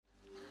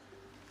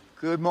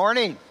Good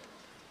morning.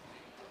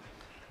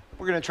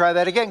 We're going to try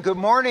that again. Good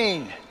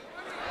morning.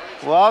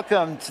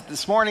 Welcome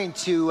this morning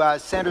to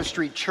Center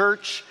Street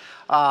Church.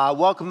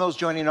 Welcome those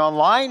joining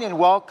online, and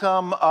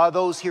welcome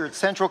those here at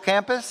Central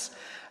Campus,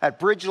 at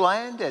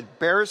Bridgeland, at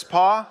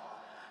Bearspaw,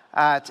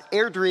 at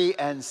Airdrie,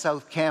 and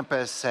South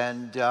Campus.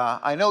 And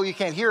I know you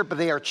can't hear it, but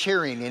they are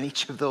cheering in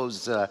each of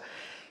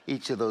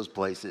those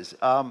places.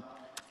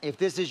 If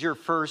this is your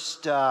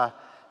first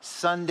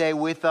Sunday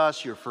with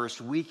us, your first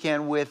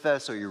weekend with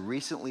us, or you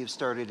recently have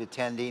started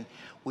attending,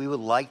 we would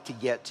like to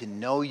get to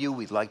know you.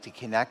 We'd like to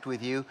connect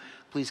with you.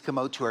 Please come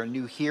out to our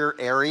New Here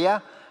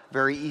area.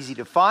 Very easy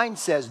to find.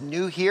 Says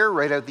New Here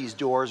right out these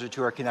doors, or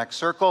to our Connect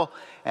Circle.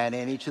 And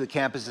in each of the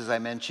campuses I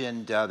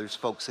mentioned, there's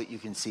folks that you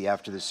can see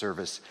after the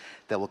service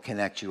that will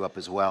connect you up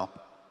as well.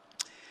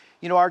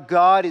 You know, our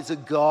God is a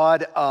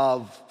God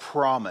of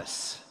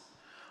promise.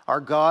 Our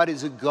God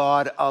is a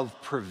God of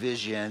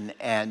provision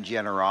and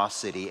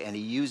generosity, and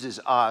He uses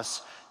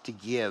us to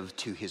give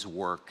to His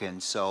work.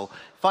 And so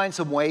find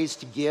some ways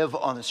to give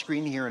on the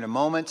screen here in a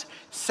moment.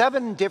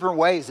 7 different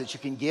ways that you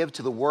can give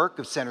to the work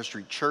of Center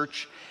Street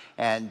Church.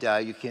 And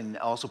you can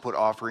also put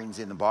offerings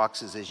in the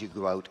boxes as you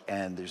go out,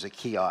 and there's a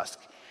kiosk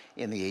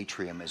in the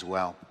atrium as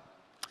well.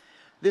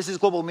 This is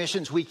Global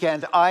Missions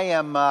Weekend. I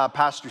am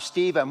Pastor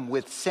Steve. I'm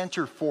with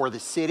Center for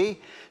the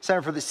City.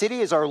 Center for the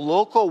City is our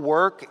local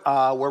work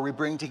where we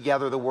bring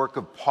together the work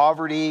of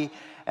poverty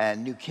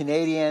and New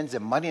Canadians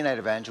and Monday Night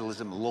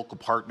Evangelism, local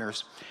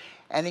partners.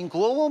 And in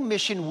Global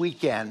Mission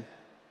Weekend,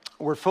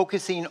 we're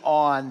focusing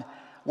on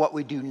what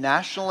we do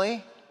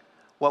nationally,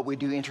 what we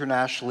do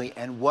internationally,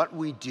 and what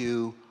we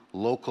do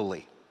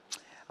locally.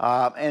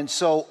 And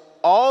so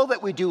all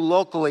that we do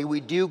locally, we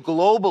do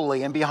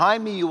globally. And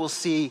behind me, you will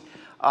see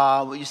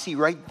what you see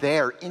right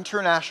there,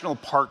 international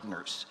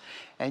partners.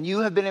 And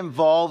you have been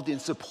involved in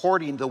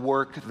supporting the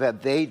work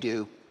that they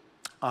do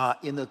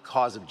in the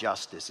cause of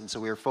justice. And so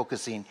we are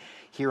focusing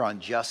here on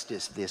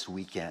justice this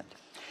weekend.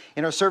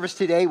 In our service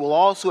today, we'll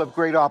also have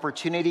great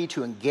opportunity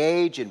to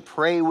engage and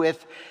pray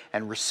with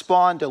and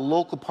respond to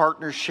local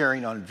partners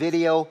sharing on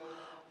video,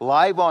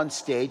 live on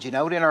stage, and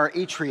out in our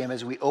atrium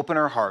as we open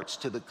our hearts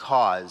to the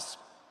cause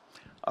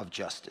of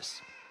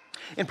justice.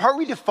 In part,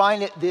 we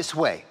define it this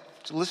way.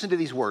 So listen to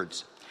these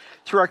words.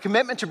 Through our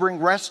commitment to bring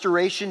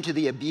restoration to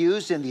the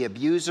abused and the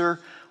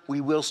abuser,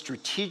 we will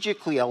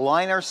strategically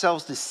align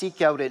ourselves to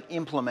seek out and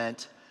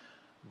implement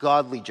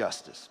godly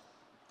justice,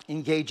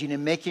 engaging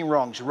in making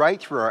wrongs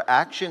right through our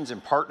actions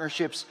and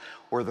partnerships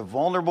where the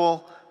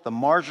vulnerable, the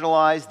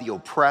marginalized, the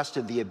oppressed,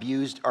 and the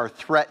abused are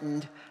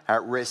threatened,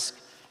 at risk,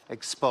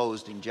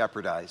 exposed, and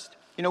jeopardized.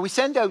 You know, we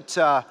send out,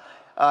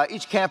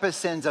 each campus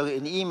sends out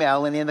an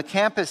email, and in the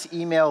campus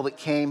email that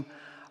came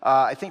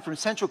I think from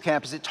Central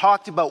Campus, it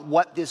talked about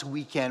what this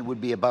weekend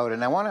would be about,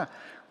 and I want to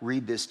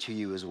read this to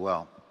you as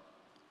well.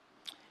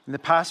 In the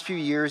past few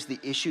years, the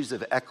issues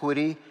of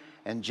equity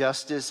and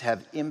justice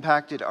have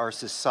impacted our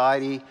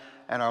society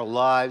and our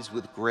lives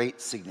with great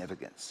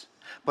significance.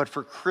 But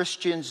for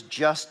Christians,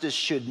 justice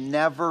should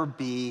never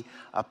be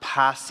a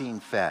passing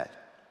fad.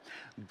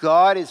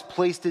 God has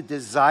placed a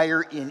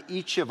desire in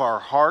each of our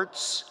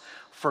hearts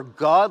for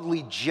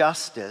godly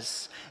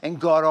justice and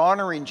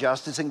God-honoring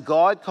justice, and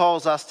God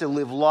calls us to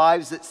live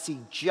lives that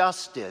seek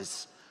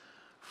justice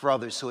for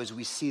others. So as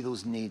we see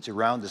those needs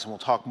around us, and we'll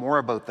talk more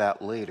about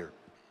that later.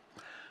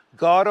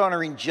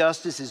 God-honoring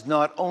justice is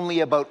not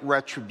only about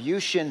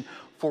retribution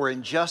for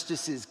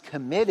injustices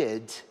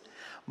committed,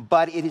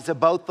 but it is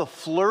about the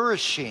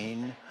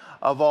flourishing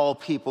of all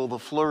people, the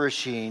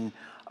flourishing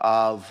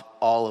of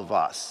all of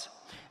us.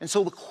 And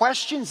so the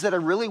questions that I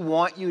really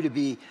want you to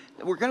be,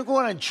 we're going to go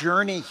on a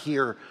journey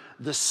here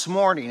this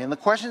morning. And the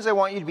questions I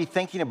want you to be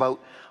thinking about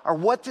are,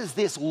 what does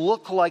this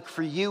look like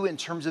for you in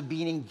terms of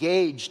being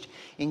engaged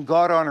in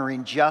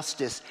God-honoring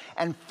justice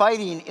and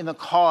fighting in the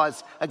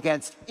cause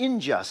against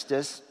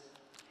injustice?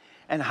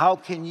 And how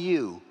can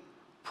you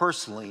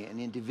personally and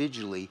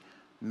individually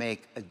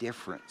make a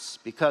difference?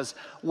 Because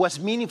what's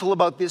meaningful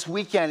about this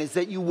weekend is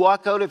that you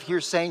walk out of here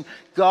saying,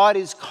 God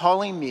is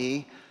calling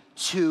me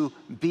to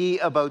be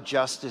about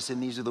justice,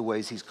 and these are the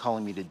ways He's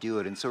calling me to do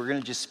it. And so we're going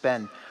to just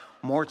spend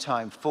more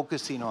time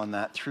focusing on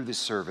that through the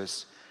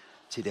service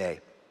today.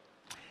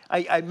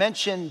 I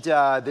mentioned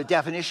the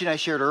definition I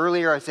shared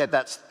earlier. I said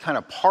that's kind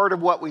of part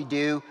of what we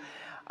do.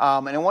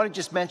 And I want to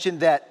just mention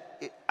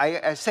that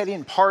I said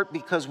in part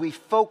because we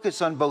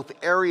focus on both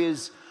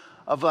areas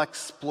of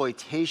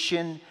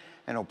exploitation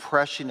and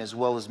oppression, as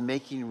well as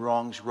making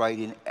wrongs right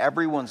in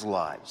everyone's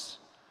lives,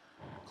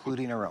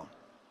 including our own,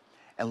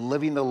 and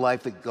living the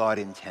life that God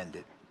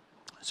intended.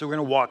 So we're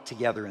going to walk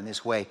together in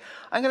this way.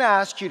 I'm going to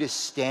ask you to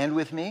stand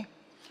with me,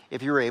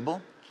 if you're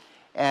able.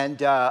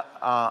 And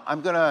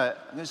I'm going to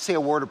say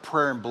a word of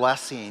prayer and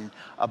blessing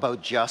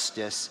about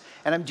justice.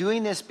 And I'm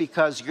doing this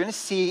because you're going to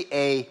see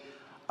a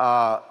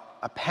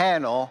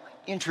panel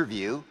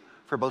interview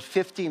for about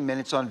 15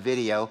 minutes on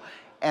video.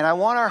 And I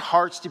want our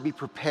hearts to be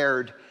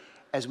prepared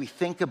as we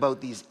think about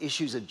these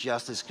issues of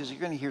justice, because you're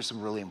going to hear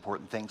some really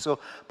important things. So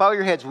bow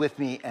your heads with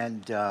me,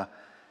 and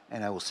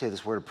I will say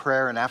this word of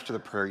prayer. And after the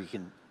prayer, you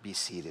can be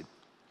seated.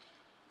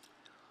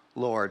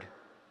 Lord,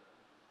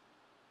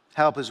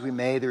 help as we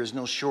may. There is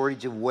no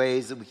shortage of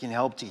ways that we can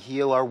help to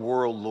heal our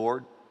world,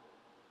 Lord.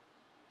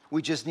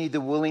 We just need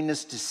the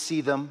willingness to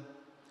see them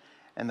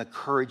and the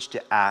courage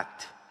to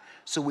act.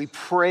 So we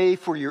pray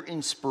for your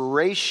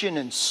inspiration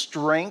and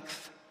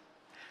strength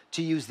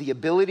to use the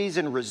abilities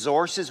and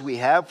resources we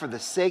have for the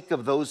sake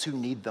of those who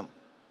need them.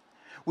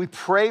 We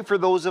pray for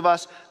those of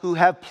us who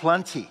have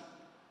plenty,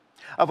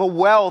 of a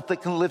wealth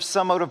that can lift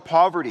some out of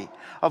poverty,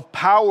 of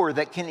power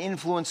that can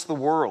influence the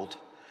world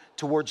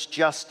towards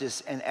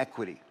justice and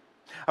equity,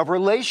 of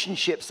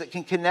relationships that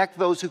can connect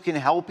those who can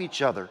help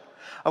each other,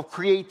 of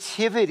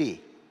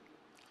creativity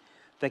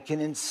that can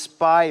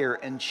inspire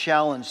and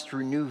challenge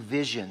through new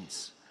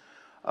visions,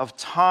 of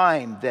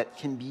time that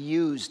can be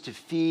used to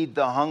feed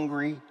the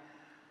hungry,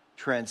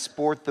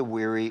 transport the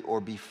weary, or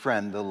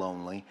befriend the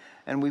lonely.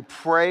 And we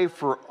pray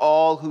for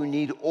all who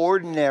need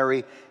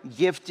ordinary,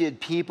 gifted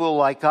people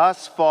like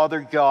us, Father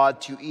God,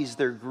 to ease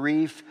their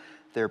grief,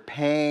 their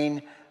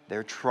pain,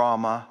 their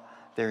trauma,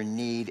 their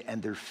need,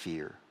 and their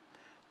fear.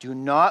 Do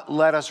not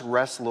let us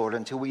rest, Lord,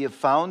 until we have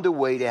found a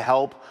way to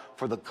help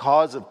for the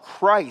cause of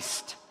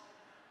Christ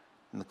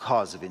and the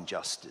cause of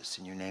injustice.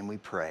 In your name we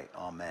pray.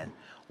 Amen.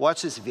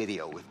 Watch this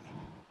video with me.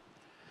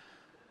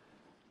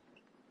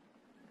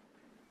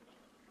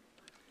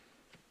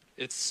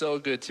 It's so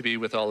good to be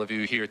with all of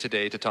you here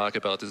today to talk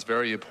about this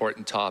very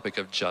important topic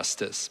of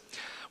justice.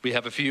 We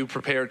have a few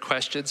prepared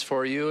questions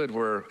for you, and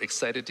we're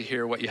excited to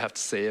hear what you have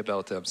to say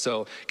about them.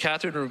 So,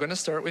 Catherine, we're going to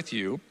start with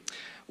you.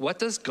 What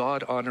does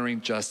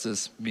God-honoring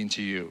justice mean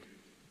to you?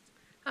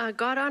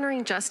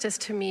 God-honoring justice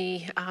to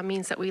me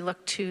means that we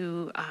look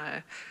to,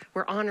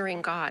 we're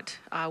honoring God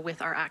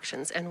with our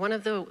actions. And one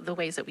of the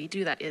ways that we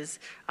do that is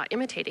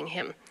imitating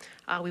him.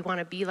 We want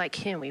to be like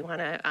him. We want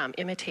to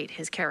imitate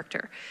his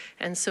character.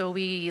 And so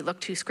we look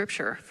to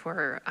Scripture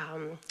for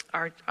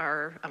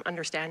our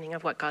understanding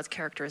of what God's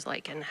character is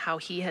like and how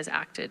he has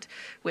acted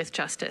with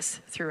justice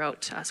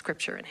throughout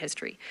Scripture and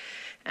history.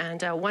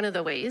 And one of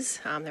the ways,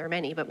 there are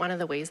many, but one of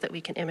the ways that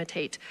we can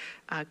imitate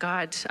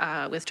God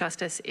with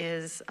justice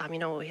is,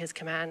 his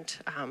command,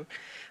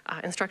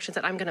 instructions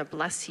that I'm going to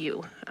bless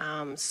you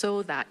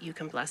so that you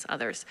can bless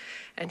others.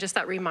 And just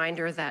that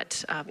reminder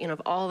that,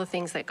 of all the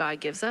things that God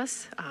gives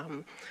us,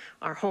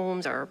 our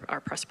homes, our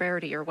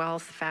prosperity, our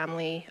wealth,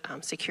 family,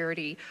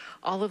 security,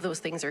 all of those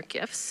things are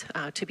gifts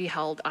to be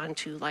held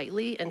onto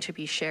lightly and to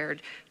be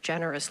shared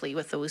generously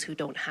with those who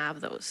don't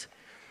have those.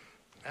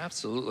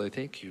 Absolutely.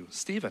 Thank you.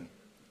 Stephen.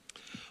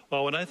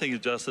 Well, when I think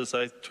of justice,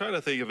 I try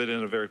to think of it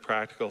in a very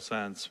practical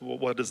sense.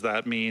 What does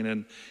that mean?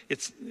 And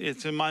it's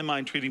in my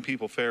mind treating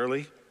people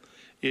fairly.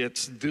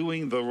 It's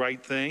doing the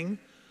right thing,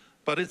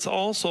 but it's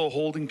also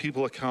holding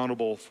people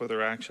accountable for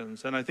their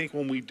actions. And I think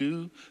when we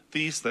do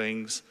these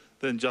things,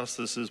 then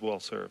justice is well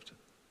served.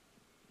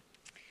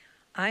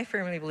 I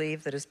firmly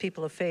believe that as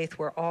people of faith,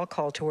 we're all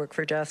called to work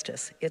for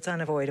justice. It's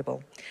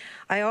unavoidable.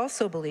 I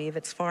also believe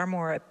it's far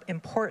more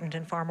important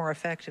and far more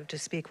effective to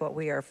speak what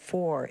we are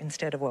for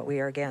instead of what we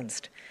are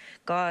against.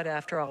 God,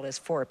 after all, is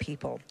for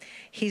people.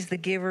 He's the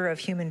giver of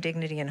human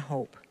dignity and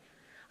hope.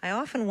 I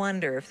often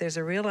wonder if there's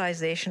a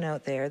realization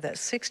out there that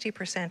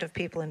 60% of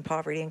people in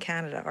poverty in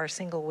Canada are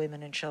single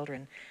women and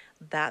children.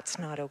 That's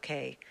not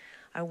okay.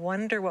 I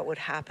wonder what would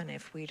happen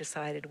if we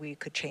decided we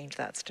could change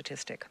that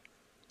statistic.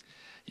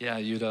 Yeah,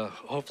 Yuda,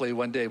 hopefully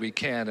one day we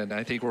can, and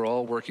I think we're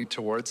all working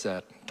towards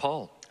that.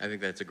 Paul? I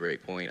think that's a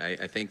great point.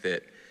 I think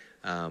that,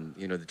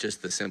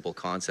 just the simple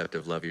concept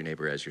of love your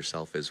neighbor as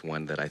yourself is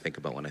one that I think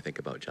about when I think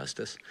about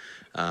justice.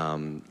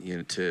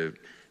 To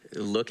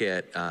look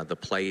at the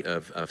plight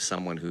of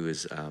someone who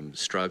is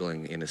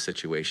struggling in a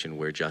situation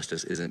where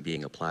justice isn't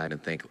being applied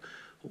and think,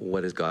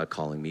 what is God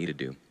calling me to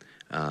do?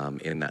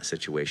 In that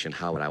situation,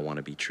 how would I want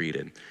to be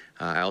treated?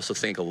 I also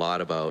think a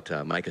lot about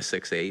Micah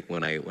 6:8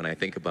 when I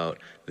think about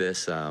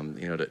this.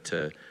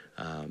 To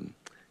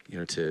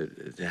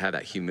have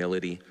that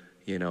humility,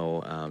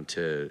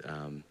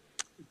 to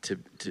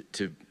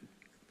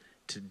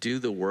do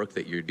the work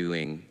that you're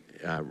doing,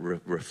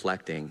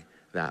 reflecting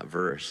that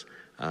verse,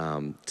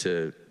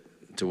 to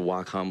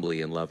walk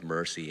humbly and love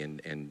mercy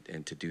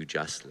and to do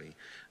justly.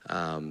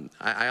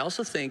 I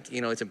also think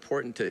it's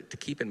important to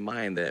keep in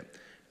mind that.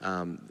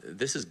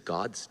 This is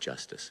God's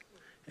justice,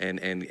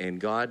 and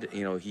God,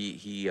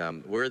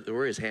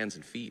 we're His hands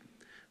and feet,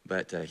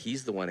 but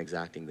He's the one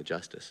exacting the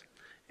justice,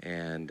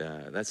 and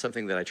that's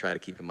something that I try to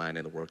keep in mind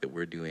in the work that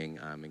we're doing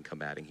in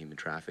combating human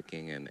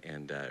trafficking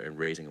and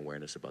raising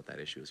awareness about that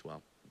issue as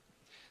well.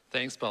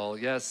 Thanks, Paul.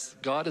 Yes,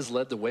 God has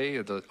led the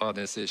way on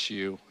this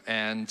issue,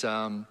 and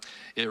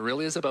it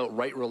really is about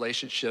right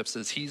relationships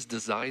as He's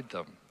designed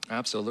them.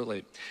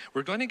 Absolutely.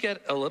 We're going to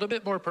get a little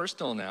bit more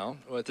personal now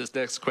with this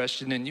next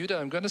question. And Yuda,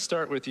 I'm going to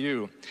start with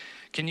you.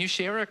 Can you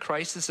share a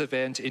crisis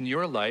event in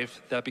your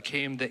life that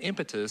became the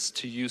impetus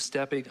to you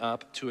stepping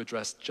up to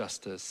address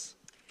justice?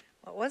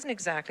 Well, it wasn't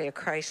exactly a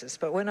crisis,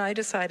 but when I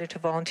decided to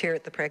volunteer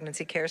at the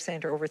Pregnancy Care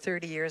Center over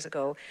 30 years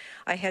ago,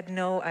 I had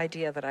no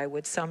idea that I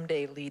would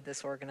someday lead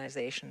this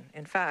organization.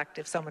 In fact,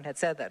 if someone had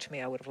said that to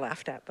me, I would have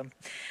laughed at them.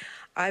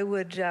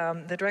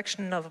 The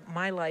direction of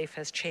my life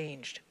has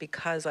changed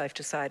because I've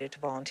decided to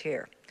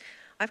volunteer.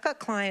 I've got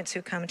clients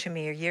who come to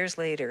me years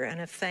later and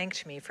have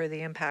thanked me for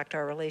the impact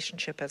our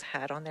relationship has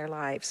had on their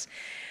lives.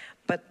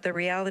 But the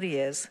reality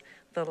is,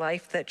 the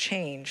life that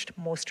changed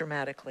most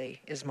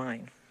dramatically is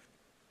mine.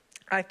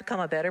 I've become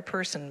a better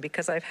person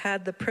because I've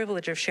had the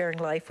privilege of sharing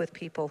life with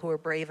people who are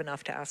brave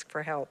enough to ask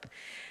for help.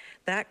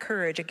 That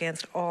courage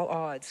against all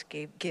odds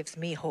gives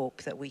me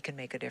hope that we can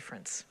make a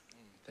difference.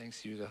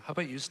 Thanks, Yuda. How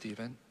about you,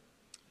 Stephen?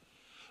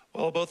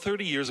 Well, about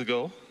 30 years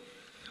ago,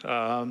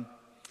 I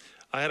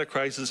had a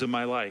crisis in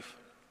my life.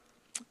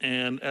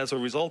 And as a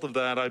result of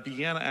that, I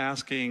began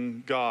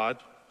asking God,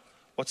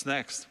 what's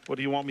next? What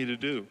do you want me to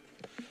do?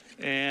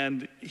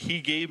 And he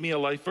gave me a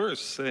life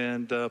verse,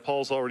 and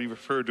Paul's already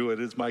referred to it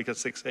as Micah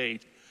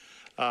 6:8,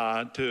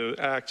 to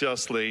act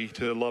justly,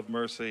 to love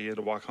mercy, and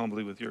to walk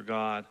humbly with your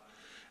God.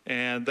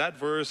 And that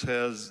verse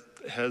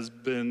has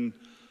been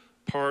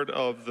part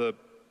of the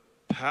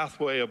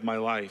pathway of my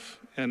life.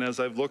 And as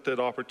I've looked at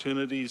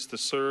opportunities to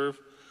serve,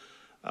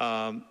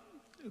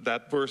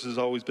 that verse has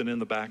always been in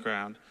the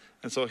background.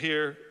 And so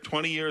here,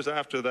 20 years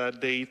after that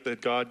date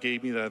that God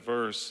gave me that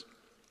verse,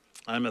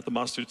 I'm at the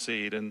Mustard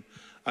Seed, and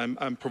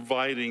I'm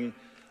providing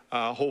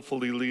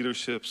hopefully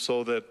leadership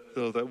so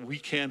that we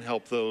can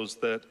help those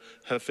that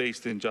have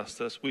faced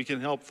injustice. We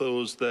can help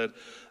those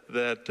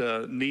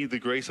that need the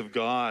grace of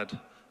God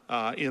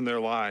in their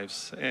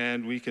lives,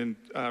 and we can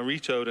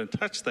reach out and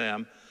touch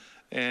them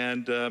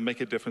and make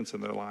a difference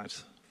in their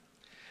lives.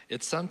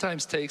 It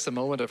sometimes takes a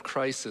moment of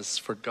crisis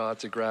for God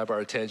to grab our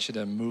attention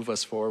and move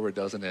us forward,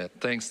 doesn't it?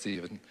 Thanks,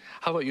 Stephen.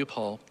 How about you,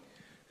 Paul?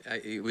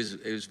 It was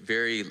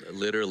very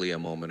literally a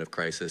moment of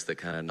crisis that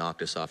kind of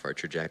knocked us off our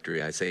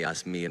trajectory. I say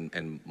us, me,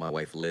 and my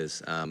wife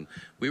Liz.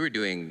 We were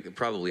doing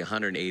probably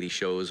 180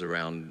 shows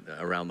around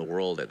the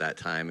world at that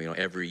time,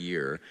 every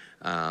year,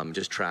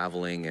 just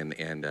traveling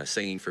and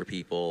singing for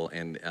people.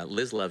 And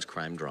Liz loves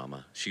crime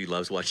drama. She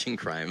loves watching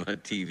crime on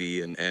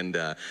TV.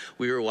 And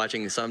we were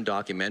watching some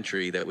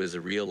documentary that was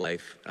a real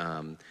life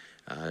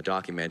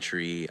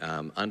documentary,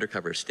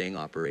 undercover sting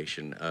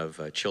operation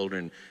of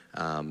children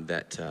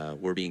that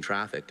were being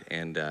trafficked,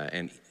 and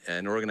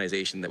an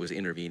organization that was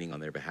intervening on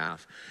their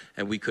behalf.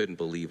 And we couldn't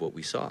believe what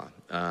we saw.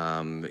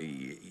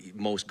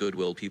 Most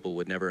goodwill people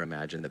would never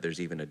imagine that there's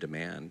even a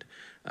demand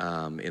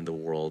in the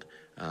world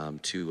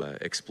to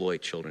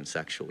exploit children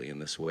sexually in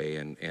this way.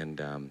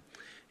 And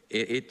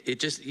it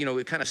just,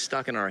 it kind of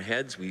stuck in our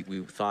heads.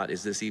 We thought,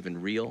 is this even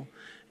real?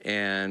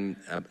 And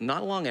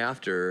not long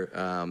after,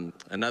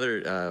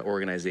 another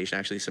organization,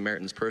 actually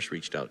Samaritan's Purse,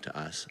 reached out to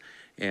us.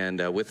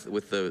 And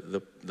with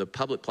the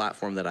public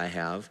platform that I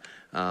have,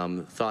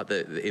 thought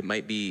that it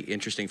might be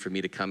interesting for me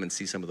to come and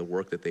see some of the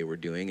work that they were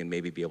doing and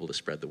maybe be able to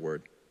spread the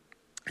word.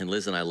 And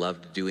Liz and I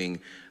loved doing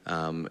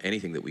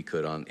anything that we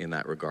could in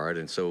that regard.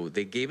 And so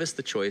they gave us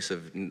the choice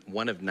of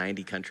one of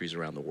 90 countries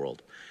around the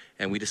world.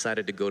 And we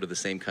decided to go to the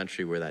same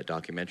country where that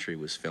documentary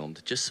was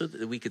filmed, just so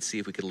that we could see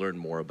if we could learn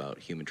more about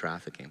human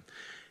trafficking.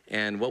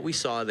 And what we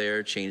saw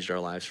there changed our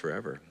lives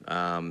forever.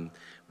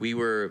 We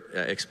were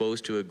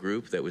exposed to a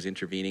group that was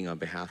intervening on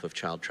behalf of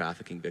child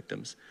trafficking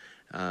victims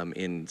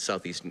in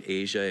Southeast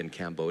Asia and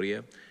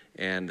Cambodia.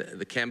 And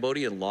the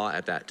Cambodian law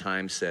at that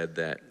time said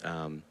that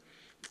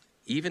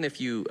even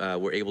if you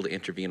were able to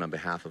intervene on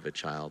behalf of a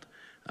child,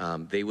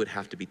 they would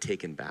have to be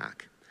taken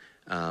back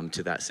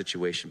to that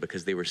situation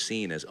because they were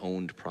seen as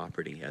owned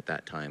property at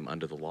that time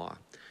under the law.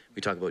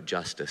 We talk about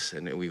justice,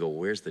 and we go,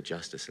 where's the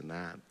justice in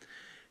that?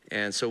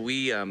 And so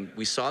we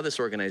saw this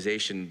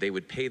organization. They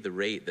would pay the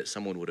rate that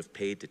someone would have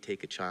paid to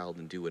take a child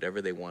and do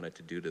whatever they wanted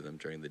to do to them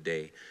during the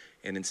day.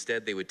 And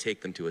instead, they would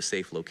take them to a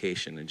safe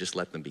location and just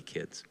let them be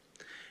kids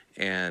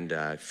and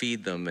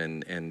feed them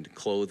and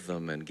clothe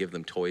them and give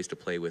them toys to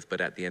play with.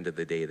 But at the end of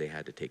the day, they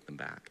had to take them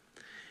back.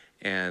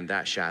 And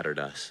that shattered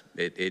us.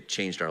 It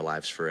changed our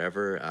lives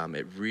forever.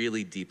 It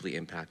really deeply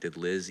impacted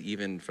Liz,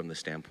 even from the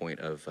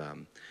standpoint of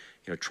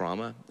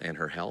trauma and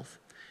her health.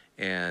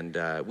 And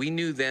we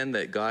knew then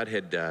that God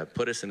had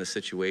put us in a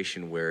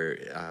situation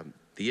where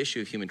the issue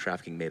of human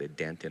trafficking made a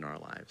dent in our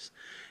lives.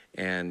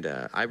 And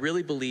I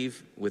really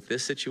believe with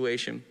this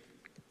situation,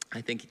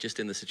 I think just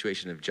in the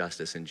situation of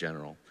justice in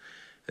general,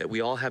 that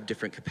we all have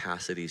different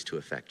capacities to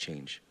affect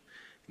change.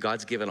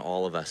 God's given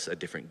all of us a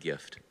different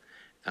gift.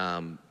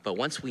 But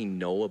once we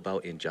know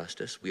about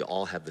injustice, we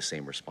all have the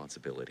same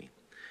responsibility.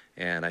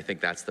 And I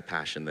think that's the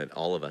passion that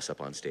all of us up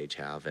on stage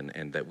have,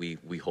 and that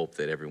we hope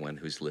that everyone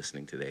who's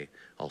listening today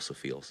also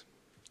feels.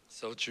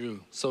 So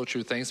true. So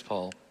true. Thanks,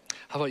 Paul.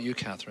 How about you,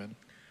 Catherine?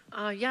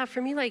 Yeah,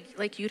 for me, like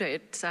Yuda,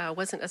 it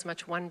wasn't as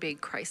much one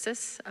big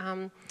crisis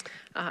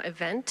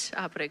event,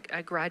 but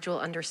a gradual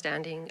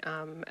understanding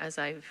as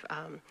I've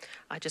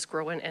just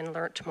grown and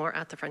learned more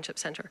at the Friendship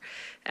Center.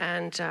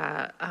 And,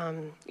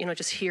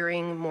 just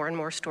hearing more and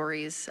more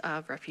stories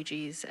of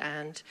refugees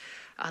and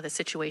the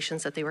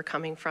situations that they were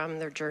coming from,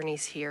 their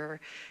journeys here,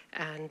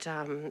 and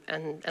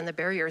the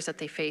barriers that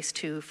they face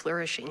to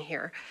flourishing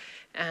here.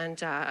 And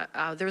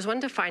there was one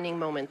defining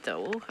moment,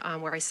 though,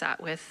 where I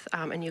sat with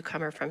a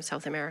newcomer from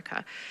South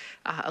America,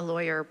 a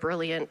lawyer,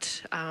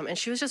 brilliant, and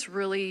she was just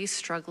really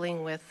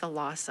struggling with the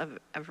loss of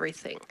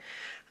everything.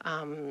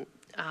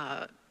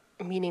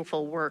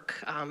 Meaningful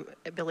work,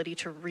 ability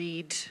to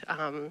read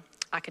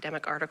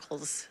academic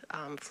articles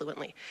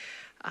fluently,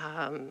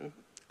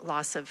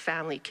 loss of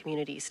family,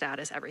 community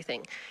status,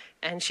 everything.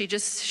 And she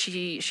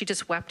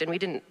just wept,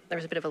 and there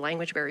was a bit of a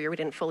language barrier. We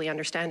didn't fully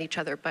understand each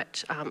other,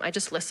 but I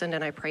just listened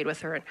and I prayed with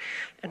her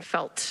and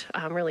felt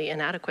really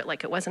inadequate,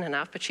 like it wasn't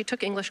enough. But she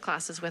took English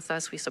classes with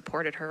us. We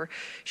supported her.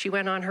 She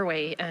went on her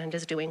way and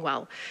is doing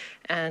well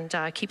and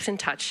keeps in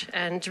touch.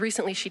 And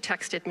recently she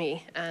texted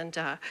me and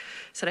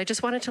said, I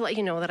just wanted to let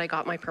you know that I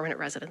got my permanent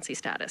residency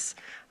status,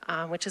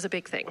 which is a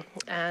big thing.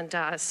 And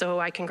so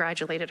I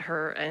congratulated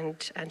her,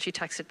 and she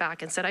texted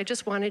back and said, I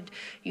just wanted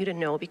you to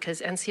know, because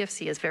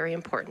NCFC is very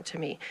important to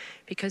me,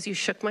 because you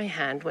shook my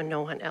hand when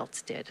no one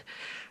else did.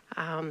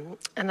 And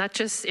that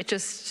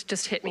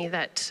just hit me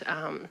that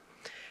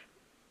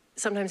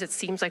sometimes it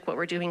seems like what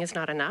we're doing is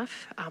not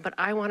enough, but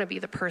I want to be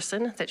the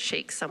person that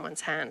shakes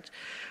someone's hand.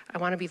 I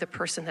want to be the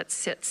person that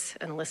sits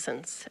and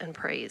listens and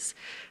prays,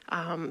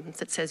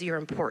 that says you're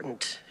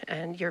important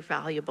and you're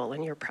valuable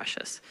and you're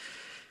precious.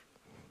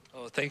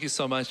 Oh, thank you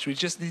so much. We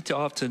just need to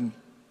often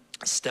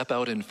step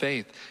out in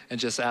faith and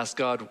just ask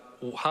God,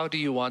 how do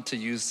you want to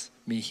use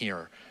me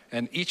here?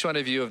 And each one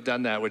of you have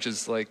done that, which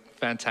is like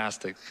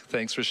fantastic.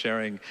 Thanks for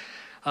sharing.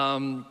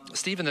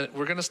 Stephen,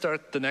 we're going to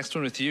start the next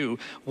one with you.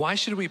 Why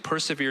should we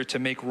persevere to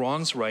make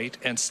wrongs right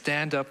and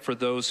stand up for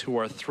those who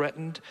are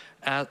threatened,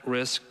 at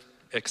risk,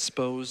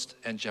 exposed,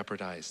 and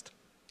jeopardized?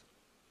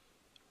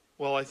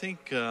 Well, I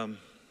think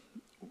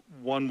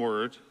one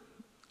word,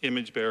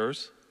 image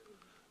bearers,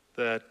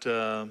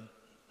 that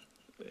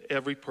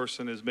every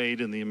person is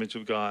made in the image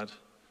of God.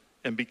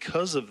 And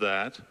because of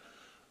that,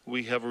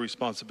 we have a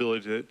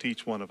responsibility to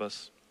each one of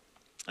us.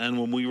 And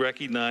when we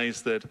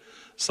recognize that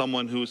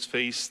someone who has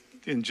faced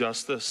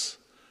injustice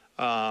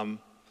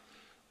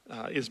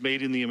is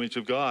made in the image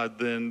of God,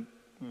 then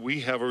we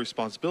have a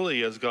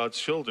responsibility as God's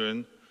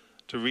children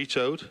to reach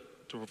out,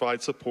 to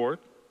provide support,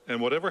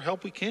 and whatever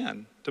help we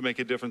can to make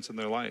a difference in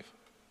their life.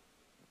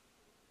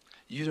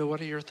 Yuda,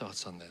 what are your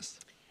thoughts on this?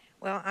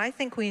 Well, I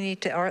think we need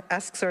to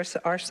ask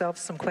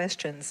ourselves some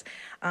questions.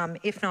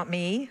 If not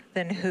me,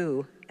 then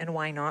who, and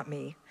why not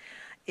me?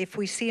 If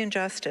we see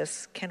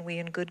injustice, can we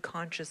in good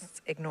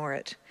conscience ignore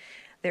it?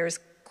 There's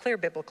clear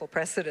biblical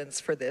precedence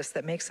for this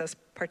that makes us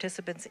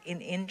participants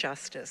in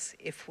injustice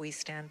if we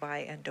stand by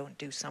and don't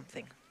do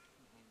something.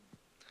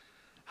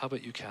 How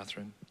about you,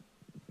 Catherine?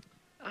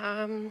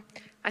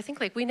 I think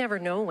we never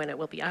know when it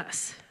will be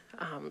us.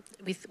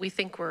 We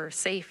think we're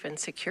safe and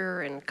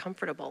secure and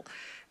comfortable,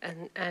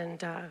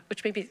 and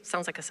which maybe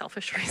sounds like a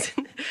selfish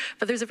reason,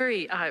 but there's a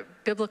very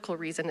biblical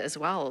reason as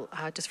well,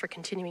 just for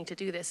continuing to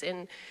do this.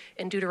 In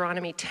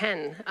Deuteronomy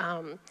 10,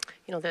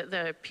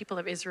 the people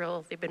of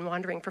Israel, they've been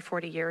wandering for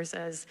 40 years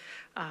as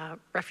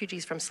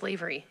refugees from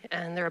slavery,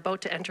 and they're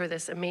about to enter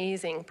this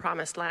amazing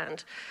promised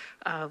land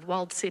of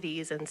walled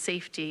cities and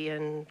safety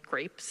and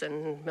grapes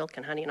and milk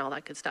and honey and all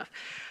that good stuff.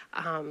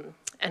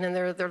 And in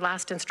their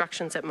last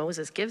instructions that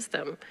Moses gives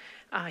them,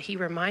 he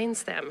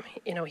reminds them,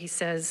 he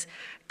says,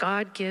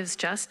 God gives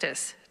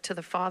justice to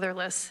the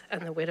fatherless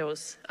and the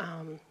widows,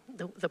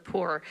 the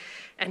poor,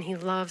 and he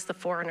loves the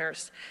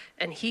foreigners,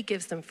 and he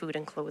gives them food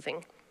and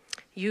clothing.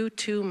 You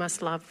too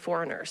must love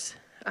foreigners,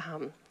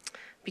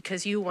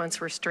 because you once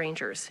were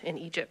strangers in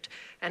Egypt.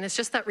 And it's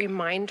just that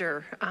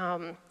reminder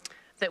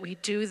that we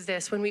do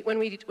this, when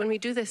we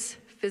do this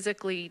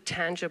physically,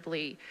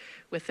 tangibly,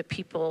 with the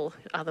people,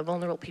 the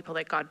vulnerable people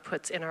that God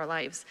puts in our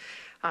lives.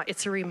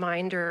 It's a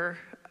reminder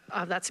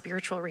of that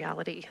spiritual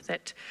reality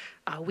that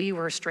we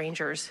were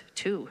strangers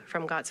too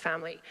from God's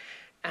family.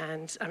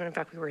 And in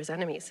fact, we were his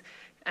enemies.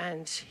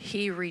 And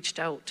he reached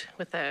out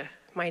with a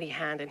mighty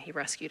hand and he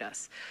rescued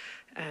us.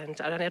 And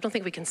I don't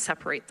think we can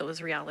separate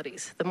those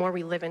realities. The more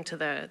we live into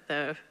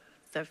the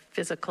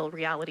physical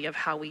reality of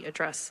how we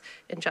address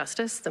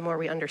injustice, the more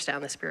we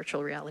understand the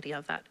spiritual reality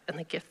of that and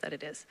the gift that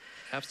it is.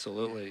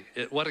 Absolutely.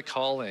 What a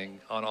calling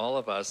on all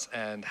of us,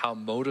 and how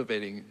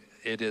motivating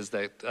it is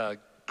that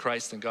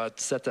Christ and God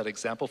set that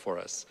example for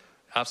us.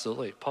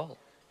 Absolutely. Paul?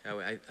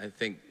 I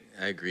think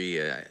I agree.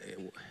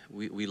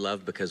 We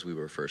love because we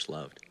were first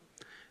loved.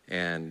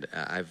 And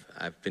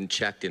I've been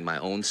checked in my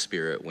own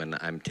spirit when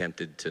I'm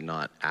tempted to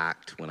not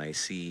act when I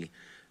see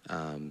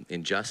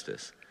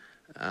injustice.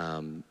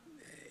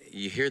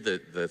 You hear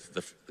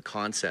the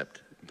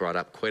concept brought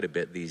up quite a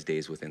bit these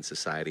days within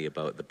society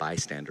about the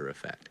bystander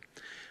effect,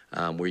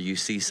 where you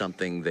see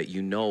something that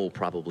you know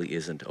probably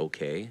isn't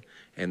okay,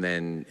 and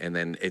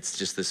then it's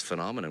just this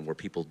phenomenon where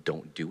people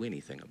don't do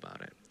anything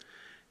about it.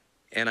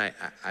 And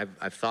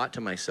I've thought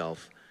to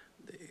myself,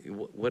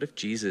 what if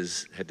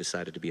Jesus had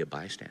decided to be a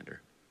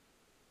bystander?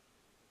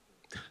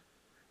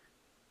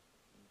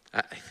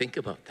 I think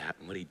about that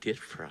and what he did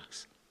for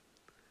us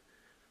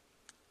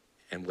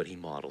and what he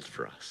modeled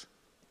for us.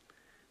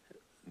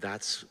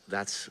 That's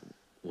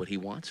what he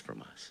wants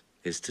from us.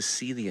 is to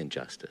see the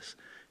injustice,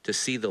 to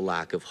see the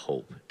lack of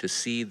hope, to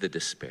see the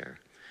despair,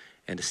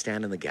 and to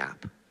stand in the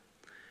gap.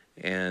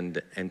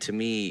 And to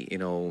me, you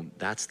know,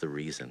 that's the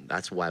reason.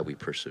 That's why we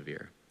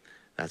persevere.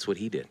 That's what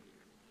he did.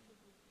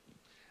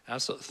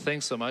 Absolutely.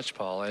 Thanks so much,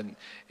 Paul. And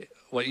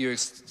what you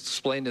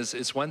explained is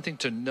it's one thing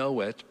to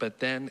know it, but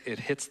then it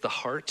hits the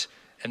heart,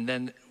 and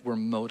then we're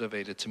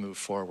motivated to move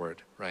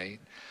forward, right?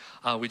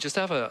 We just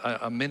have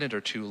a minute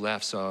or two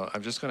left, so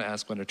I'm just going to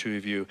ask one or two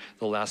of you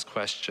the last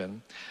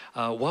question.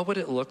 What would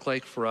it look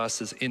like for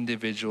us as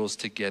individuals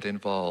to get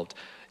involved?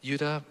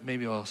 Yuda,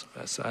 maybe I'll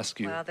ask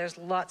you. Well, there's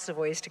lots of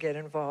ways to get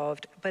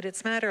involved, but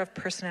it's a matter of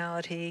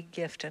personality,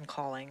 gift, and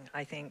calling,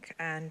 I think.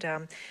 And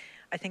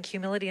I think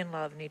humility and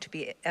love need to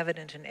be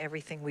evident in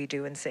everything we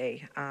do and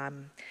say.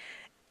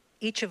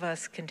 Each of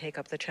us can take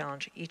up the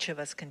challenge. Each of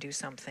us can do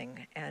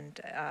something. And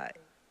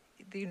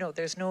you know,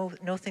 there's no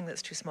thing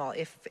that's too small.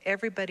 If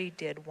everybody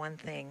did one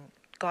thing,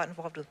 got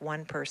involved with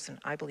one person,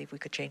 I believe we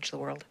could change the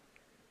world.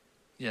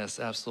 Yes,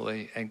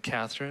 absolutely. And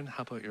Catherine,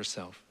 how about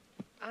yourself?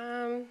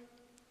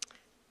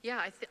 Yeah,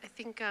 I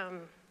think to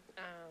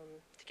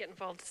get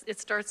involved, it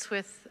starts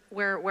with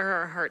where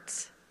are our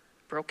hearts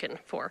broken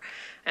for?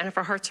 And if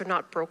our hearts are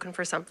not broken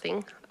for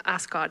something,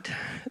 ask God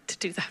to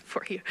do that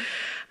for you.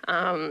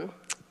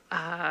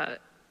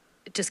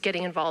 Just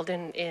getting involved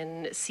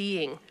in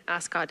seeing,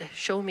 ask God to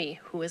show me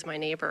who is my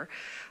neighbor,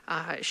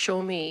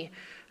 show me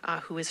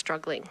who is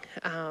struggling.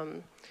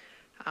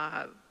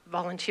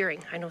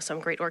 Volunteering, I know some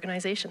great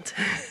organizations.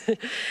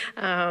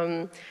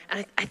 And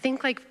I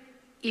think like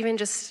even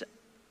just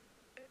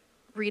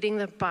reading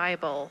the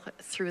Bible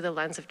through the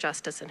lens of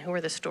justice and who are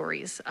the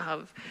stories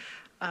of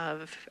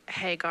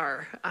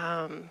Hagar,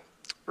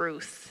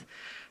 Ruth,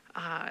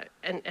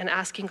 and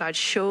asking God,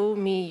 show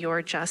me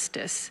your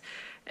justice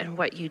and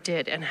what you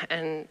did,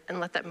 and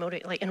let that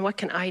motivate, like, and what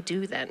can I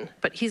do then?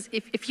 But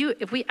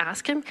if we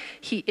ask him,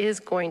 he is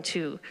going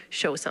to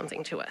show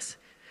something to us.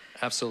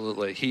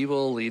 Absolutely. He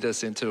will lead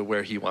us into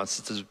where he wants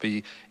us to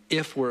be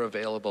if we're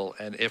available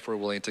and if we're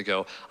willing to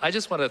go. I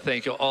just want to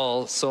thank you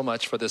all so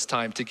much for this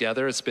time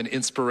together. It's been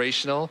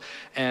inspirational,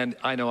 and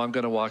I know I'm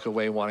going to walk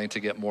away wanting to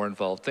get more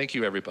involved. Thank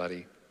you,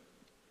 everybody.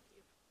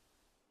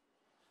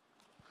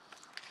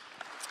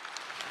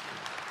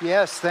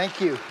 Yes,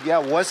 thank you. Yeah,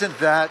 wasn't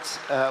that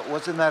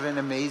an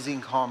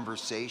amazing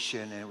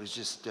conversation? And it was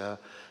just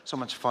so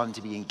much fun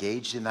to be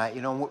engaged in that.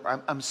 You know,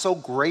 I'm so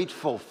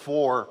grateful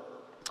for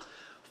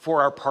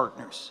our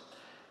partners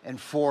and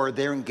for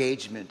their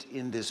engagement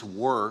in this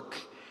work,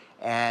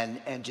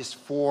 and just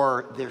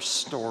for their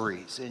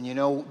stories. And you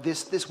know,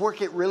 this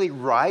work, it really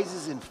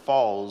rises and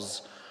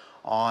falls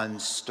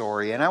on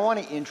story. And I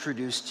want to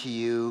introduce to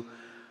you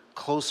a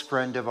close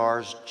friend of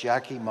ours,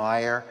 Jackie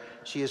Meyer.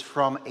 She is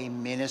from a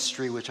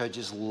ministry which I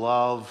just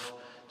love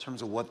in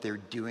terms of what they're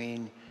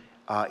doing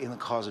in the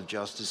cause of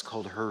justice,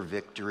 called Her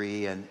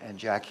Victory. And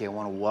Jackie, I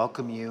want to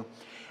welcome you.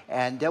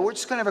 And we're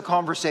just going to have a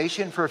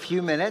conversation for a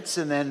few minutes,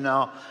 and then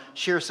I'll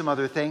share some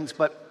other things.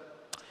 But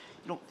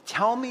you know,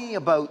 tell me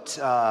about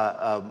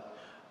Her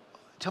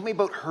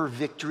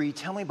Victory.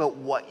 Tell me about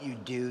what you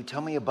do.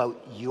 Tell me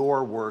about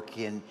your work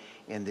in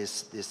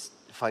this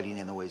fighting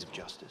in the ways of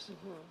justice.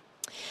 Mm-hmm.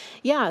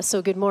 Yeah.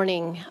 So good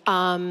morning.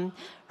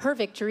 Her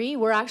Victory.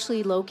 We're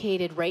actually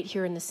located right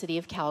here in the city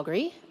of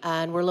Calgary,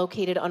 and we're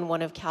located on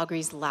one of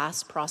Calgary's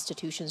last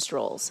prostitution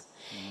strolls.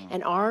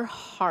 And our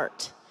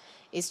heart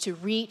is to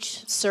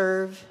reach,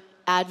 serve,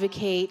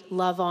 advocate,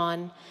 love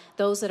on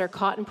those that are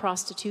caught in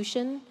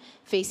prostitution,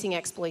 facing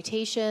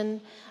exploitation,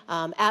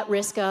 at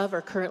risk of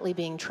or currently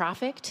being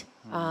trafficked,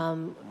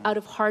 out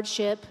of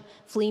hardship,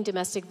 fleeing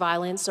domestic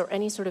violence, or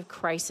any sort of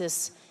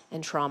crisis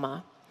and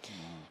trauma.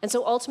 And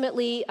so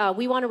ultimately,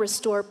 we want to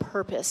restore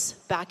purpose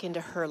back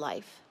into her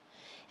life.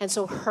 And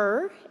so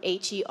HER,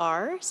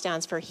 H-E-R,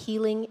 stands for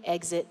Healing,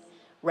 Exit,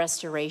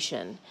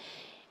 Restoration.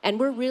 And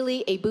we're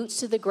really a boots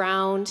to the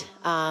ground,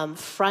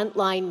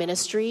 frontline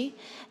ministry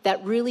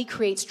that really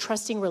creates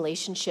trusting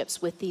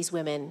relationships with these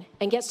women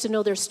and gets to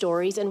know their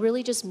stories and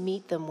really just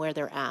meet them where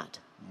they're at.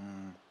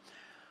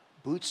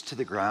 Boots to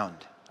the ground.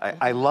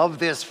 I love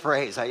this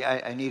phrase.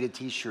 I need a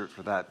t-shirt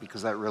for that,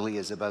 because that really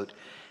is about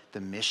the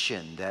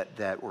mission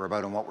that we're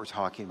about and what we're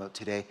talking about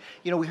today.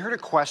 You know, we heard a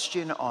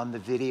question on the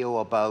video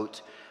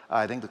about,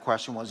 I think the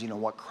question was, you know,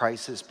 what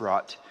crisis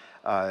brought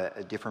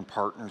different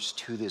partners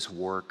to this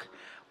work.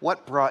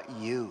 What brought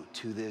you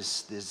to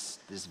this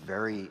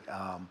very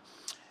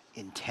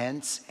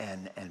intense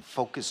and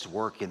focused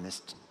work in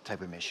this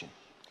type of mission?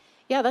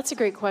 Yeah, that's a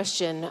great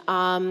question.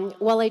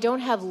 While I don't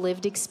have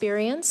lived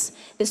experience,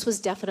 this was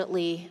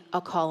definitely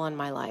a call on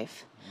my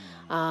life.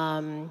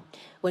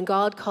 When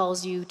God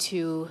calls you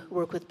to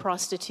work with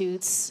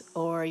prostitutes,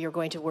 or you're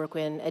going to work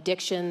in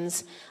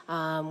addictions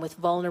with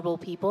vulnerable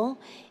people,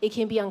 it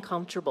can be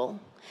uncomfortable.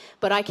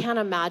 But I can't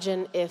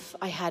imagine if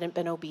I hadn't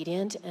been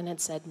obedient and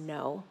had said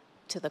no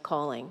to the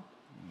calling.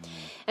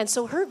 And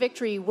so Her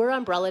Victory, we're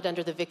umbrellaed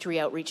under the Victory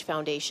Outreach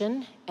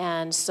Foundation.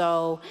 And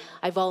so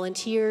I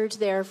volunteered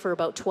there for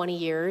about 20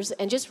 years.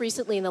 And just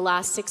recently, in the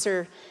last six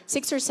or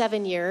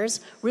 7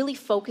 years, really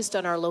focused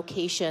on our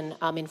location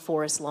in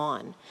Forest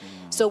Lawn.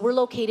 So we're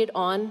located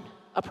on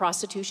a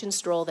prostitution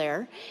stroll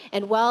there.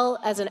 And while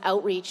as an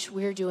outreach,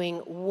 we're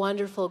doing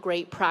wonderful,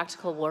 great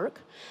practical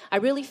work, I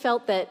really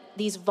felt that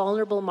these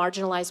vulnerable,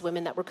 marginalized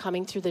women that were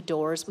coming through the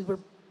doors, we were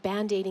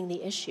band-aiding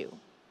the issue.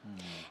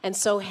 And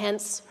so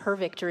hence Her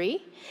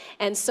Victory.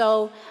 And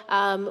so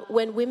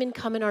when women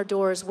come in our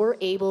doors, we're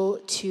able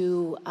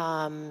to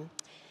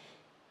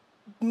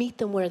meet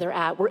them where they're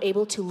at. We're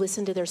able to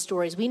listen to their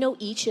stories. We know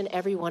each and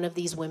every one of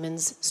these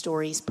women's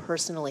stories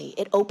personally.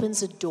 It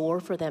opens a door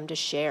for them to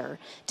share,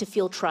 to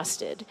feel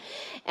trusted.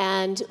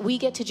 And we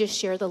get to just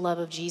share the love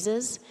of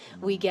Jesus.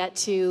 We get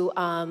to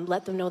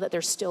let them know that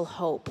there's still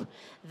hope,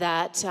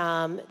 that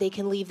they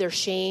can leave their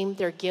shame,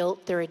 their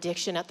guilt, their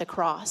addiction at the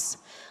cross.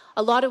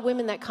 A lot of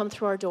women that come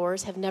through our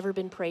doors have never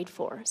been prayed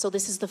for. So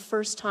this is the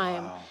first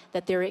time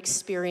that they're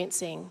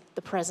experiencing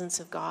the presence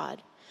of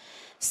God.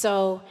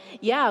 So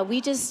yeah,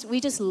 we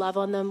just love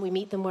on them. We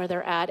meet them where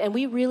they're at. And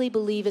we really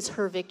believe it's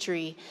Her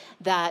Victory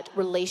that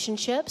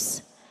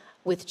relationships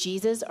with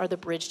Jesus are the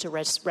bridge to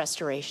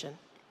restoration.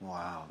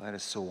 Wow, that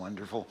is so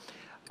wonderful.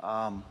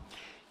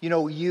 You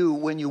know,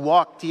 when you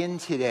walked in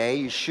today,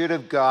 you should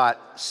have got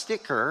a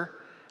sticker.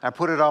 I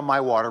put it on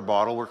my water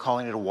bottle. We're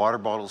calling it a water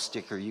bottle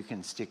sticker. You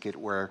can stick it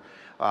where,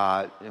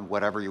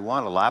 whatever you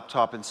want, a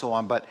laptop and so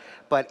on. But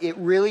it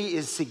really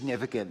is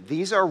significant.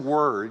 These are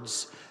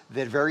words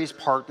that various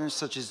partners,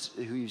 such as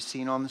who you've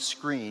seen on the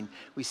screen,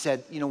 we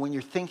said, you know, when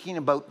you're thinking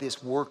about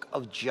this work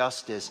of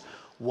justice,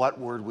 what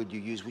word would you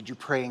use? Would you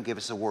pray and give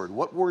us a word?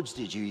 What words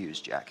did you use,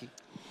 Jackie?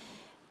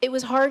 It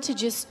was hard to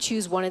just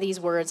choose one of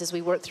these words as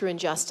we worked through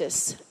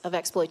injustice of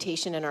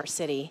exploitation in our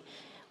city.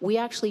 We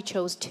actually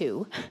chose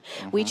two.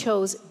 We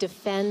chose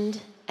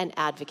defend and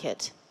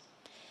advocate.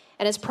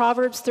 And as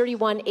Proverbs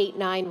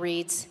 31:8-9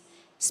 reads,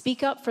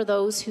 speak up for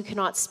those who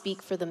cannot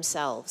speak for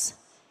themselves.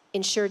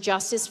 Ensure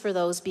justice for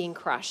those being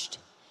crushed.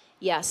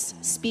 Yes,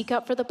 speak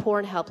up for the poor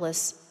and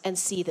helpless and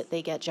see that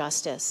they get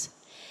justice.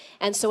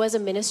 And so as a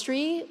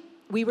ministry,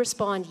 we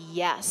respond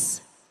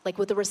yes, like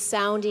with a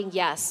resounding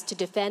yes, to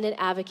defend and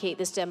advocate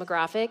this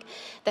demographic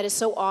that is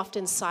so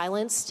often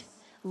silenced,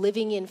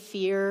 living in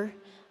fear,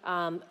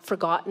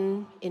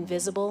 forgotten,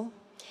 invisible.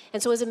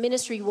 And so as a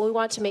ministry, we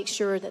want to make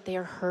sure that they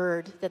are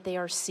heard, that they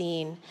are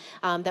seen,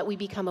 that we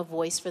become a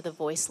voice for the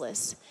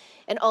voiceless.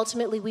 And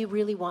ultimately, we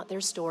really want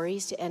their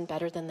stories to end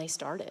better than they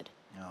started.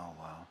 Oh,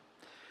 wow.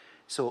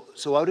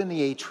 So out in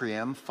the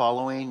atrium,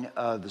 following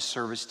the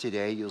service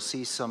today, you'll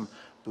see some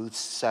booths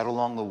set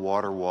along the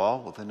water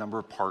wall with a number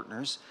of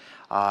partners,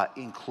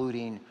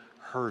 including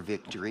Her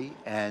Victory.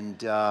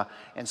 And so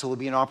there'll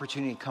be an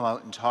opportunity to come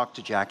out and talk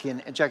to Jackie.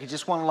 And Jackie,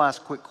 just one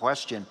last quick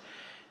question.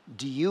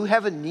 Do you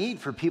have a need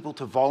for people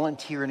to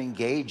volunteer and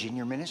engage in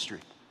your ministry?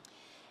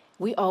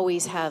 We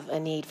always have a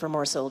need for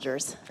more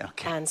soldiers.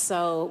 Okay. And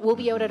so we'll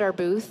be out at our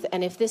booth,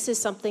 and if this is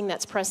something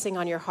that's pressing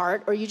on your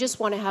heart, or you just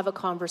want to have a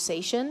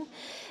conversation,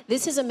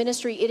 this is a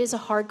ministry. It is a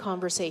hard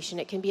conversation.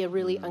 It can be a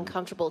really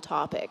uncomfortable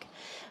topic.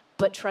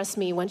 But trust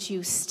me, once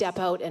you step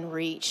out and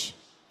reach,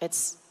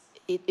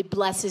 it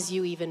blesses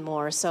you even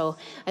more. So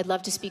I'd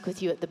love to speak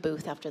with you at the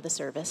booth after the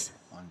service.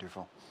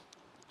 Wonderful.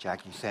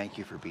 Jackie, thank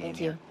you for being Thank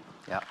here. you.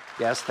 Yeah.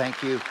 Yes,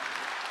 thank you.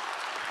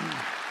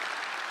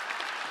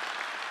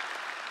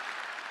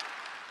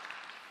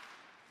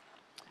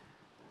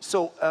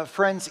 So,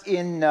 friends,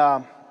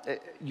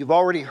 you've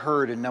already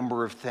heard a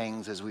number of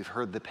things as we've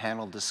heard the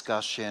panel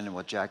discussion and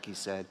what Jackie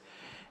said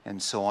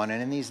and so on.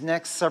 And in these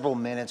next several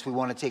minutes, we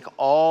want to take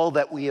all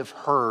that we have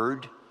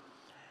heard,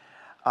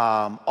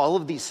 all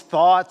of these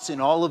thoughts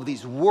and all of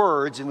these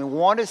words, and we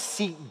want to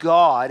seek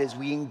God as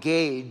we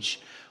engage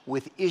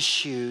with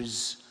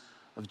issues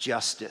of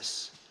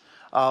justice,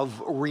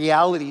 of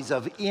realities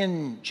of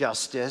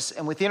injustice,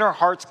 and within our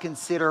hearts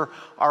consider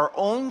our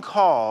own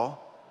call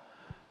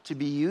to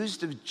be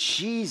used of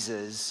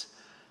Jesus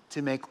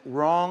to make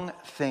wrong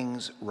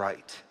things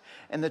right.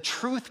 And the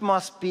truth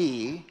must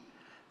be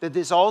that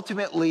this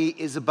ultimately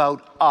is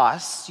about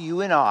us,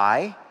 you and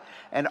I,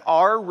 and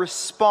our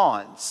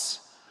response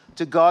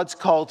to God's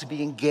call to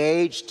be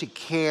engaged, to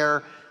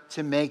care,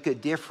 to make a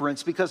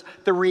difference. Because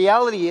the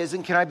reality is,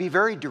 and can I be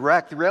very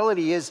direct, the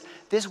reality is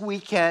this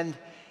weekend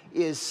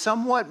is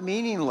somewhat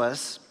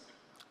meaningless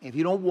if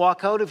you don't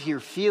walk out of here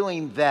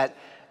feeling that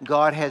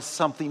God has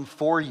something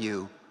for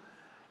you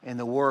in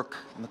the work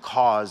and the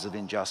cause of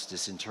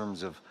injustice in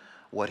terms of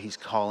what he's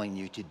calling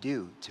you to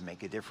do to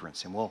make a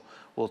difference. And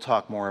we'll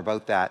talk more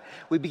about that.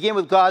 We begin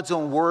with God's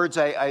own words.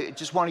 I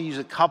just want to use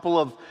a couple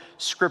of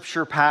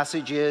scripture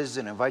passages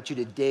and invite you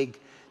to dig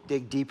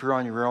deeper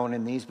on your own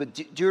in these. But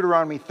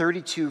Deuteronomy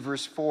 32,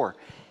 verse 4.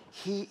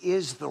 He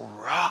is the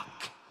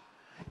rock.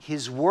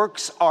 His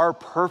works are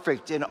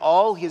perfect and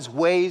all his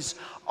ways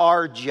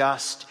are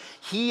just.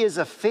 He is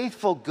a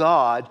faithful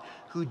God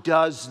who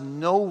does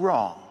no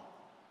wrong.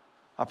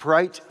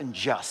 Upright and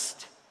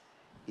just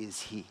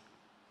is he.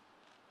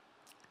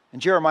 In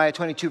Jeremiah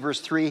 22,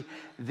 verse 3,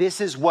 this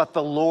is what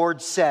the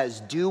Lord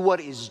says: do what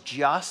is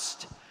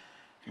just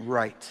and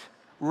right.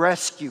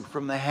 Rescue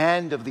from the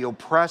hand of the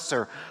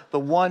oppressor the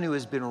one who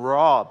has been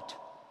robbed.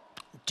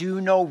 Do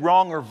no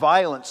wrong or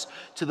violence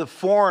to the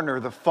foreigner,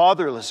 the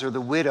fatherless, or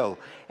the widow,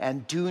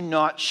 and do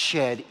not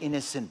shed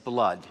innocent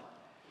blood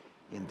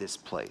in this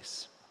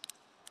place.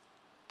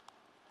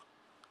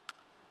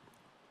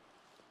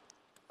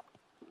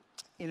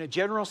 In a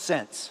general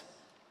sense,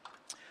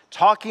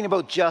 talking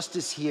about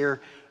justice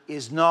here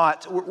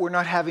we're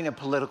not having a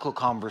political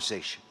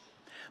conversation,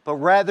 but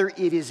rather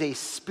it is a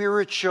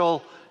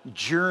spiritual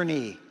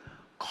journey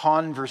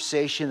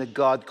conversation that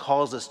God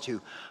calls us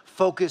to,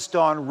 focused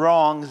on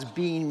wrongs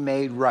being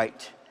made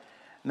right.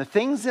 And the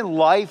things in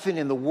life and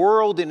in the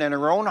world and in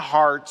our own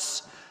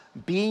hearts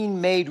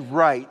being made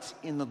right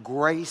in the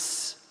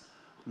grace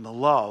and the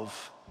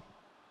love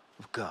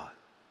of God.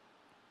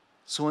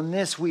 So in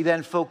this, we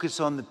then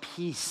focus on the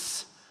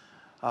peace.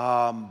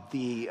 A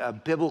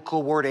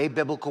biblical word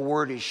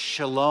is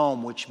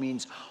shalom, which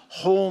means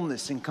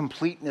wholeness and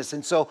completeness.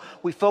 And so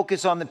we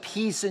focus on the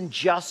peace and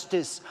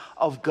justice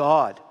of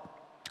God.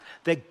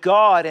 That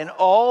God and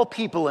all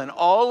people and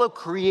all of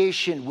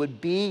creation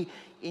would be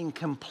in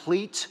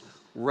complete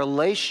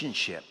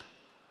relationship.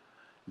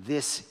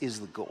 This is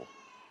the goal.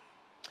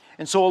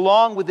 And so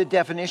along with the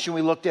definition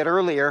we looked at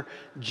earlier,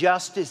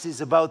 justice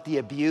is about the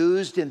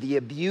abused and the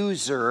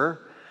abuser,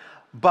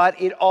 but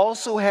it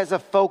also has a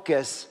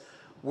focus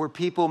where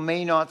people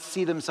may not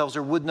see themselves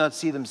or would not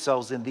see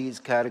themselves in these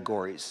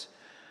categories.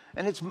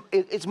 And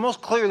it's most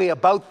clearly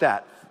about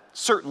that.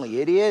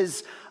 Certainly, it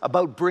is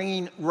about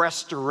bringing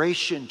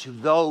restoration to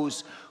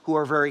those who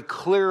are very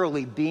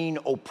clearly being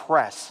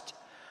oppressed.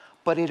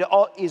 But it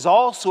is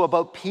also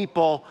about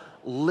people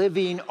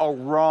living a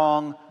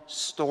wrong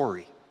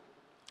story.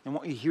 And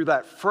when you hear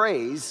that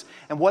phrase,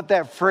 and what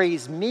that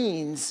phrase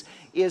means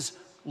is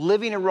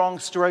living a wrong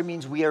story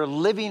means we are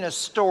living a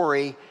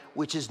story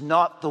which is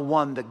not the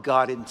one that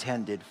God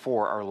intended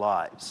for our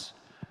lives.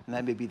 And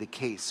that may be the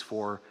case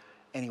for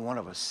any one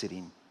of us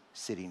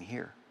sitting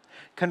here.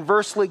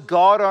 Conversely,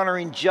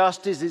 God-honoring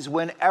justice is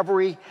when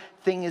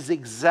everything is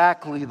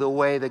exactly the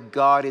way that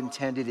God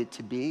intended it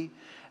to be.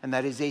 And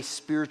that is a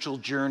spiritual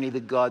journey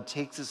that God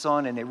takes us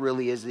on, and it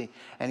really is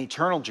an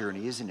eternal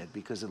journey, isn't it?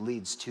 Because it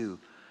leads to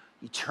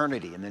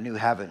eternity in the new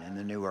heaven and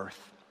the new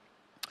earth.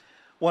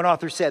 One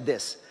author said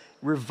this: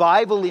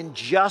 revival in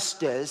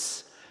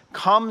justice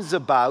comes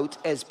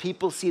about as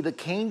people see the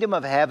kingdom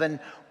of heaven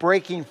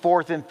breaking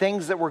forth and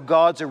things that were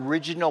God's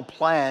original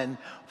plan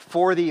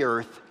for the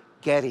earth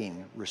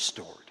getting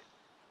restored.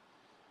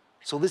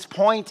 So this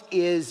point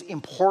is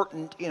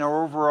important in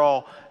our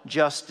overall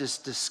justice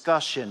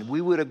discussion.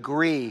 We would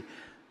agree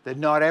that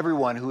not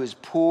everyone who is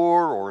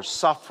poor or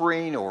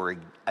suffering or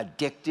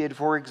addicted,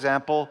 for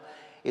example,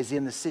 is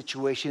in the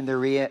situation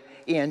they're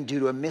in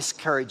due to a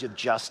miscarriage of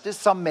justice.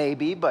 Some may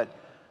be, but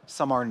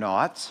some are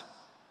not.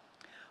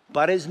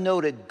 But as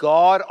noted,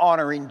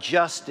 God-honoring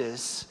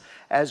justice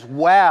as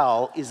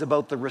well is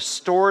about the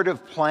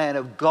restorative plan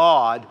of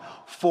God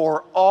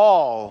for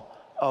all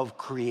of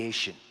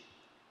creation.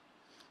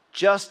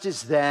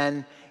 Justice,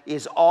 then,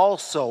 is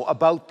also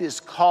about this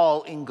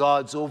call in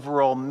God's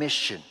overall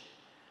mission.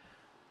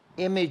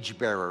 Image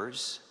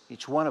bearers,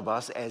 each one of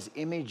us as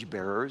image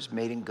bearers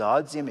made in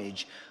God's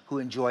image, who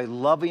enjoy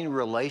loving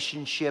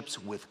relationships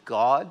with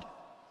God,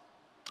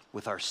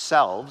 with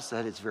ourselves,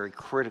 that is very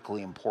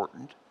critically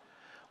important,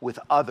 with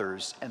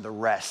others, and the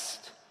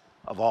rest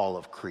of all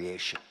of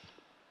creation.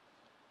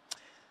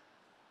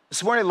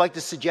 This morning I'd like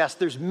to suggest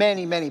there's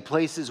many, many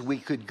places we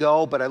could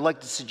go, but I'd like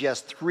to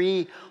suggest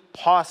 3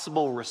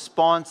 possible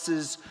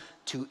responses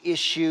to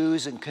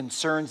issues and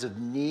concerns of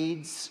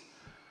needs,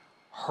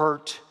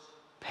 hurt,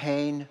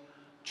 pain,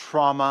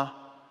 trauma,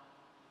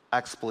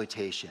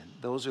 exploitation.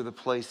 Those are the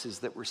places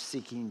that we're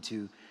seeking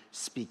to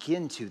speak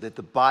into, that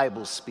the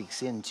Bible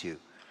speaks into.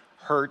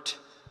 Hurt,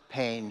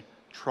 pain,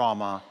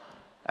 trauma,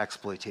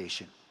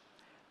 exploitation.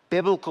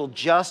 Biblical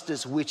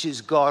justice, which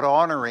is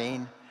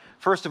God-honoring,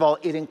 first of all,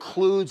 it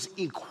includes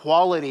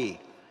equality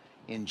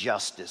in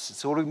justice.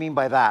 So what do we mean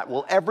by that?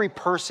 Well, every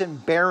person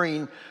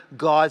bearing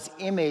God's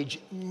image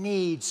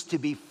needs to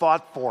be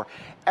fought for.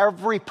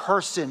 Every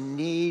person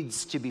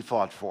needs to be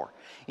fought for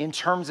in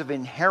terms of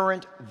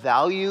inherent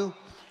value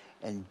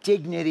and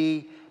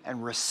dignity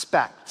and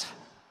respect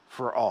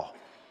for all.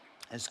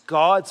 As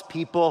God's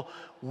people,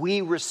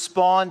 we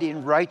respond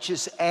in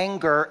righteous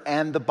anger,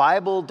 and the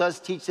Bible does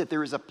teach that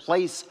there is a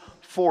place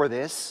for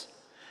this,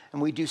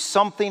 and we do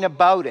something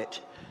about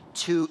it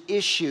to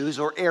issues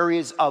or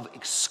areas of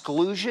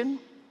exclusion,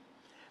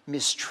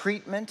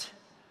 mistreatment,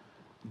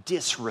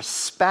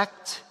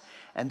 disrespect,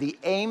 and the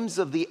aims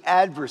of the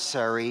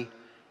adversary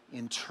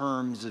in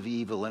terms of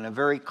evil. And a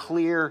very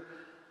clear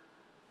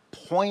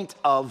point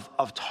of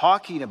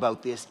talking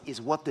about this is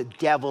what the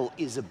devil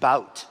is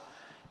about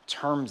in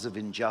terms of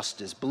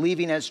injustice.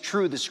 Believing as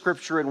true the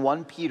scripture in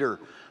 1 Peter,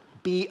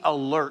 be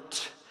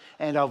alert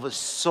and of a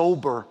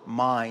sober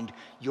mind.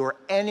 Your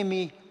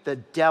enemy, the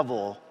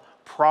devil,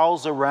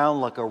 prowls around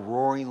like a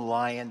roaring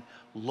lion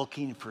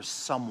looking for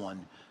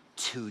someone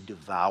to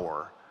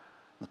devour.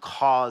 The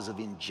cause of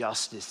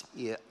injustice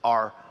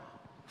are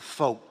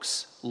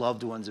folks,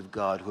 loved ones of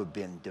God, who have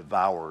been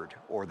devoured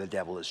or the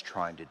devil is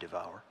trying to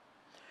devour.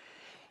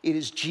 It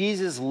is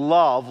Jesus'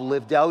 love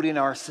lived out in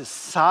our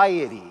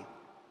society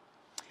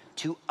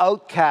to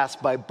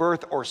outcasts by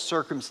birth or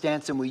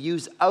circumstance, and we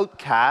use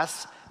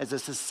outcasts as a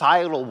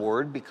societal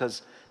word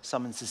because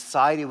some in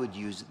society would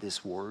use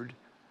this word,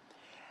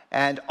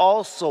 and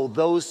also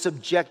those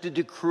subjected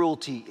to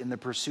cruelty in the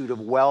pursuit of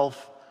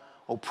wealth,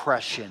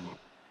 oppression,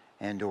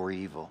 and or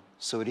evil.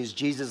 So it is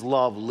Jesus'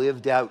 love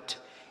lived out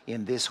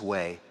in this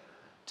way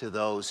to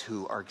those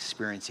who are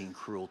experiencing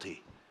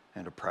cruelty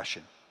and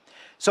oppression.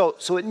 So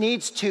it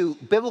needs to,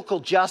 biblical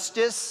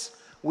justice,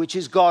 which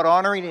is God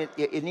honoring,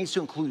 it needs to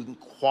include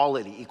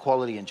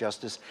equality and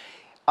justice.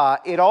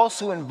 It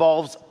also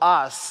involves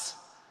us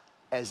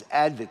as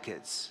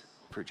advocates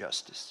for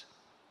justice.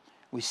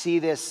 We see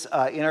this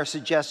in our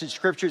suggested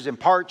scriptures, in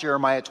part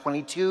Jeremiah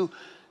 22,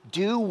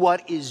 do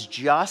what is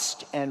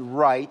just and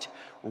right,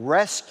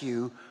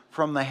 rescue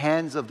from the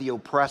hands of the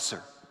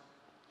oppressor.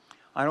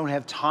 I don't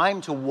have time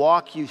to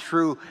walk you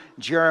through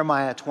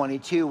Jeremiah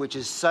 22, which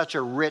is such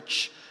a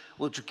rich,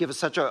 which give us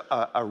such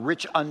a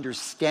rich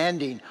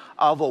understanding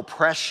of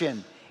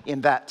oppression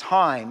in that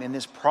time, in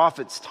this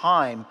prophet's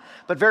time.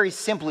 But very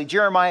simply,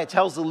 Jeremiah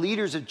tells the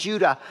leaders of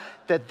Judah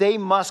that they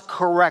must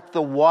correct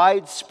the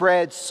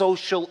widespread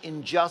social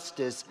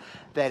injustice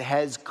that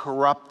has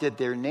corrupted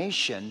their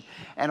nation.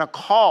 And a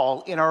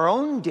call in our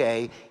own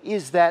day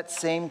is that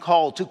same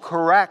call to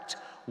correct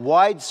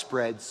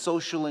widespread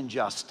social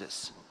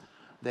injustice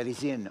that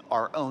is in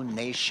our own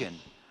nation,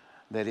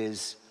 that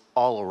is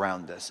all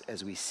around us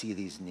as we see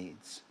these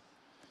needs.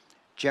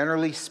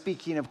 Generally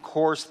speaking, of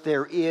course,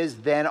 there is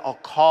then a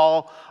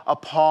call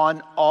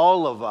upon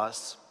all of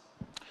us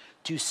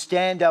to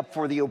stand up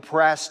for the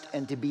oppressed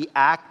and to be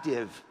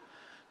active,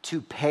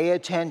 to pay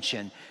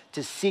attention,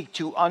 to seek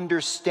to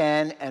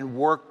understand and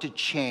work to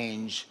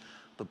change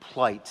the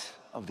plight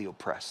of the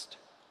oppressed.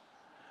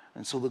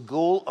 And so the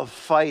goal of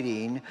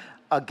fighting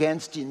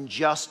against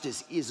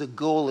injustice is a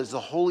goal as the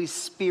Holy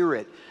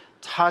Spirit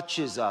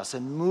touches us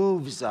and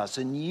moves us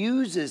and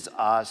uses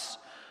us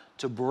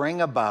to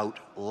bring about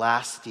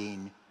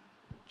lasting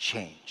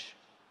change.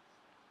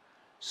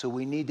 So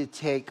we need to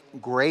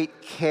take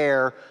great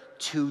care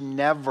to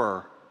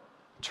never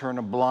turn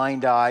a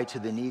blind eye to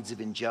the needs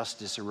of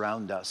injustice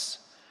around us.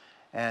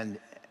 And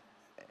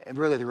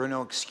really, there are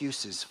no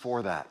excuses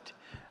for that.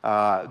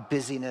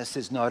 Busyness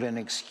is not an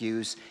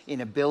excuse.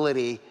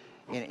 Inability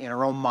in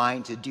our own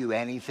mind to do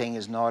anything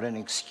is not an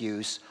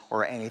excuse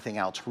or anything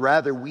else.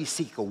 Rather, we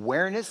seek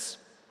awareness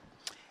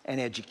and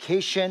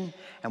education,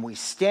 and we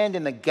stand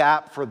in the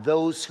gap for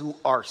those who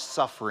are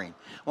suffering.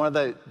 One of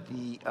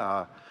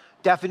the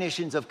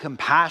definitions of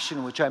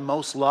compassion, which I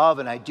most love,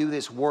 and I do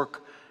this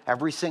work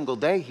every single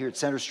day here at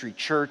Center Street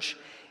Church,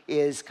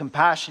 is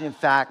compassion, in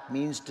fact,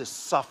 means to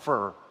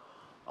suffer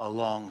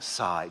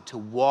alongside, to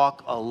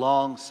walk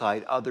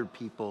alongside other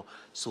people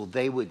so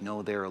they would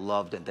know they're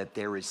loved and that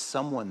there is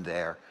someone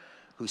there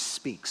who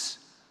speaks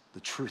the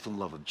truth and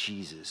love of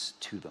Jesus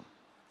to them.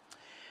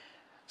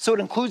 So it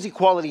includes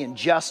equality and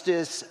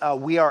justice.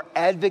 We are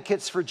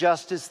advocates for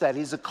justice. That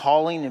is a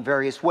calling in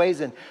various ways.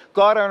 And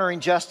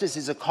God-honoring justice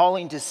is a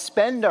calling to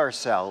spend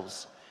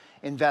ourselves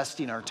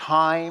investing our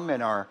time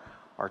and our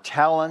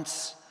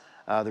talents,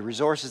 the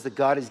resources that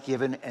God has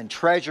given, and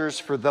treasures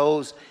for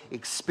those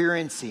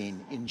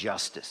experiencing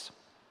injustice.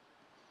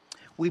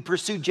 We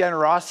pursue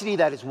generosity.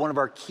 That is one of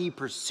our key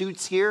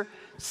pursuits here,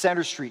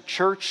 Center Street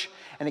Church.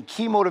 And a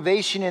key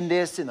motivation in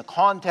this, in the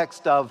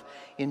context of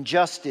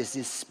injustice,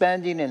 is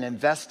spending and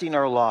investing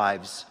our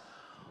lives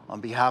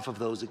on behalf of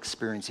those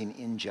experiencing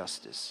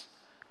injustice.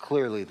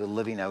 Clearly, the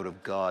living out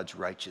of God's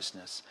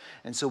righteousness.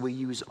 And so we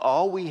use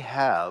all we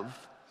have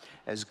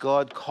as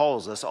God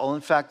calls us, all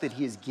in fact that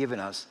He has given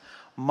us,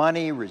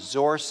 money,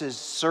 resources,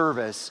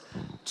 service,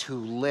 to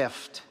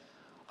lift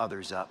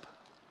others up.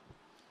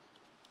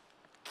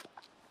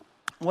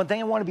 One thing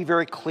I want to be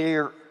very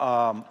clear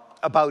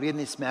about in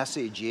this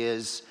message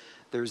is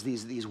there's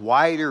these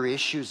wider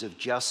issues of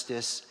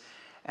justice,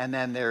 and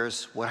then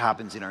there's what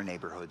happens in our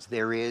neighborhoods.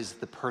 There is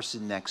the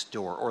person next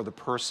door or the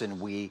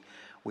person we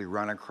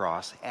run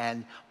across.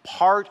 And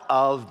part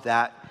of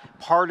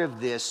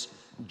this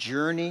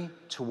journey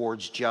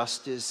towards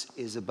justice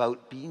is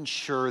about being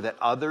sure that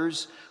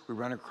others we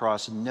run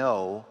across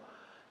know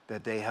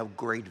that they have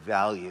great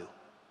value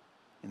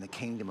in the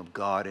kingdom of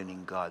God and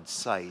in God's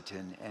sight.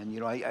 And you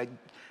know, I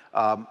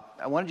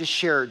want to just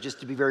share,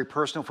 just to be very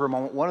personal for a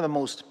moment, one of the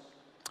most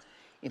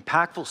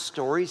impactful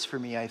stories for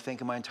me, I think,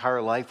 in my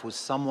entire life was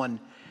someone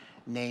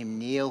named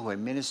Neil, who I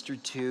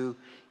ministered to.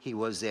 He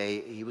was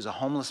a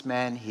homeless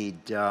man.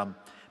 He'd been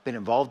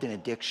involved in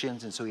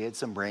addictions, and so he had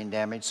some brain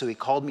damage. So he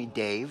called me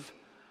Dave.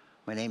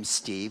 My name's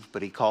Steve,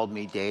 but he called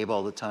me Dave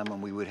all the time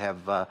when we would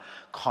have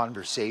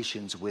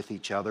conversations with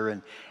each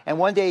other. And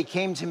one day he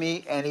came to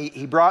me and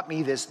he brought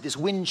me this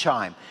wind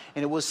chime.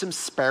 And it was some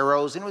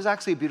sparrows, and it was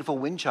actually a beautiful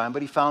wind chime,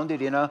 but he found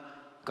it in a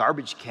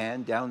garbage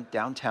can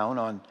downtown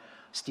on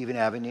Stephen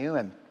Avenue,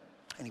 and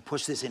he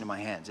pushed this into my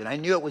hands. And I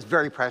knew it was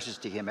very precious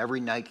to him. Every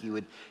night he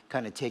would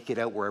kind of take it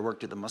out where I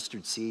worked at the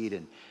Mustard Seed,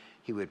 and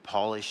he would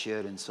polish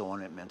it and so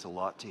on. It meant a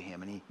lot to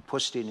him. And he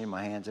pushed it in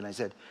my hands, and I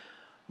said,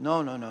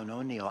 no,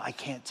 Neil, I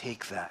can't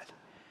take that.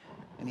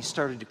 And he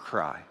started to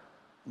cry,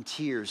 and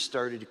tears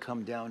started to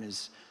come down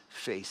his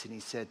face. And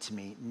he said to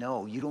me,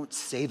 no, you don't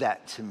say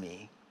that to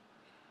me.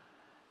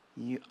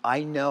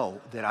 I know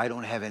that I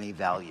don't have any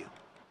value.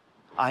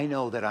 I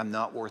know that I'm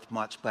not worth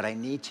much, but I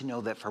need to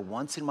know that for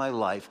once in my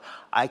life,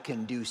 I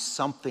can do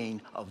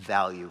something of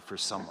value for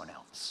someone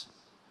else.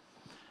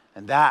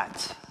 And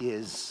that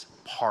is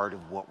part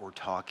of what we're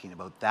talking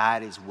about.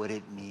 That is what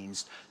it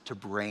means to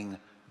bring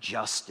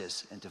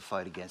justice and to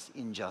fight against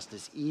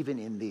injustice, even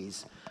in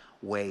these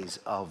ways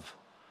of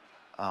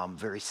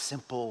very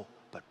simple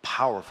but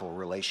powerful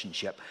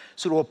relationship.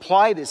 So to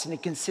apply this and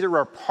to consider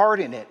our part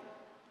in it,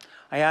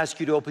 I ask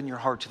you to open your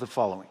heart to the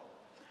following.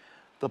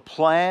 The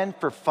plan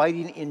for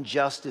fighting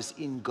injustice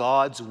in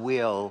God's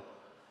will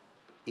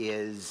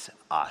is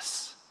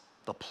us.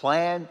 The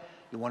plan,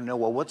 you want to know,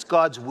 well, what's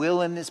God's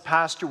will in this,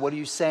 Pastor? What are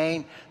you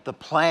saying? The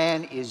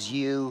plan is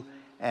you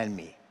and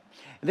me.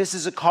 And this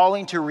is a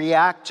calling to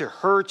react to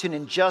hurt and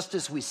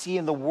injustice we see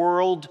in the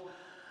world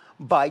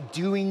by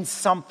doing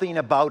something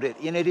about it.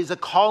 And it is a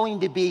calling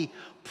to be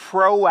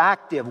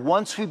proactive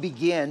once we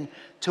begin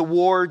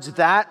towards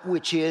that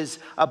which is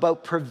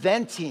about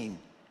preventing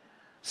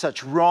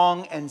such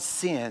wrong and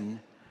sin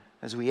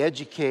as we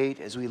educate,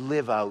 as we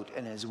live out,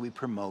 and as we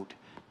promote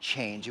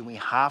change. And we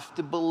have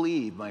to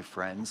believe, my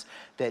friends,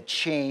 that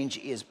change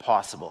is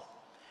possible.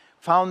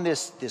 Found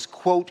this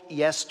quote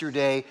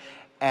yesterday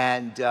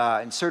and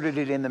inserted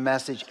it in the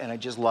message, and I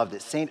just loved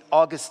it. St.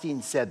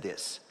 Augustine said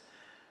this.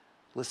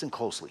 Listen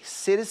closely.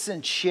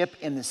 Citizenship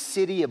in the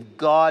city of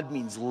God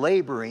means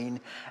laboring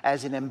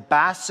as an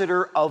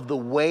ambassador of the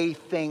way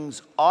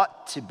things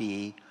ought to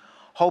be,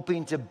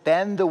 hoping to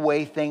bend the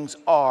way things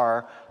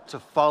are to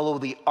follow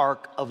the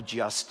arc of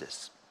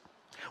justice.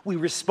 We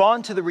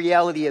respond to the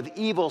reality of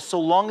evil so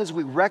long as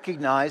we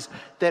recognize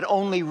that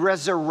only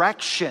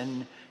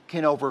resurrection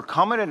can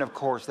overcome it, and of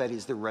course that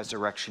is the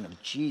resurrection of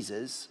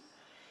Jesus.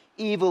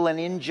 Evil and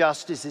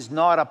injustice is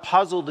not a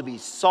puzzle to be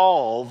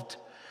solved,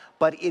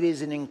 but it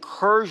is an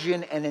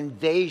incursion and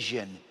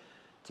invasion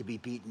to be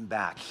beaten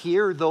back.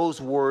 Hear those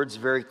words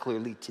very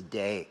clearly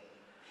today.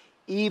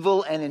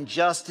 Evil and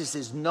injustice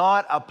is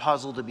not a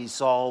puzzle to be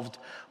solved,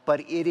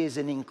 but it is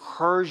an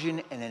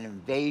incursion and an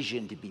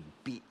invasion to be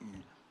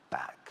beaten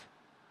back.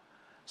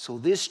 So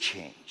this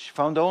change,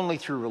 found only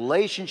through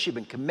relationship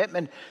and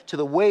commitment to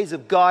the ways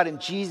of God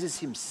and Jesus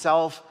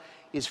himself,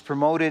 is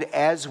promoted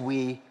as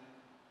we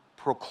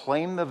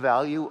proclaim the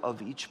value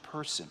of each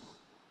person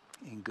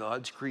in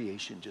God's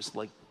creation, just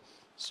like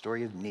the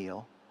story of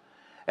Neil,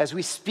 as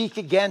we speak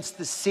against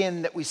the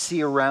sin that we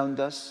see around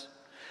us,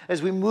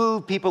 as we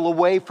move people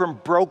away from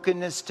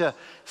brokenness to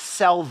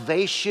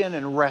salvation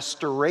and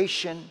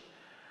restoration,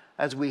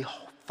 as we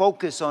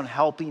focus on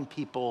helping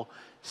people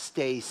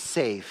stay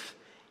safe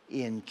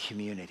in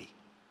community.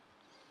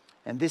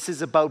 And this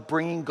is about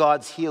bringing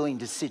God's healing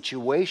to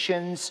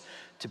situations,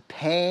 to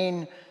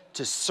pain,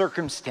 to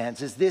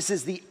circumstances. This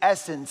is the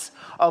essence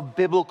of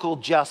biblical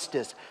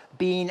justice,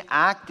 being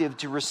active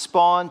to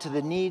respond to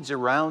the needs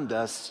around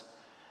us,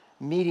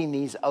 meeting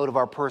these out of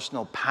our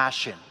personal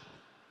passion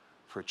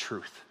for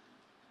truth.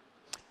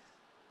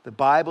 The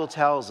Bible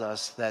tells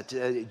us that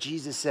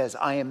Jesus says,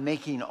 I am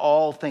making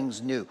all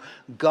things new.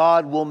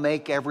 God will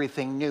make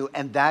everything new,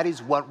 and that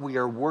is what we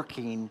are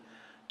working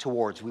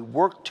towards. We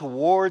work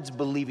towards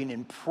believing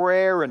in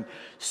prayer and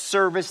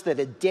service that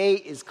a day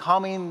is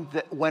coming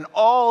when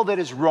all that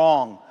is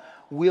wrong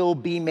will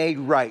be made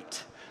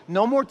right.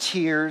 No more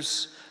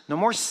tears, no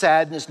more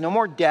sadness, no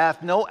more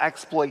death, no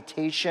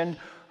exploitation,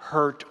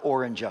 hurt,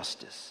 or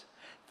injustice.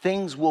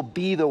 Things will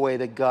be the way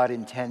that God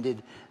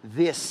intended.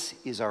 This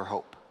is our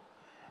hope.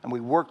 And we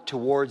work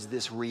towards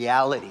this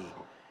reality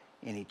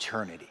in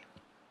eternity.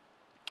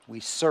 We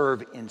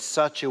serve in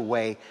such a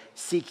way,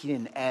 seeking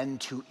an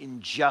end to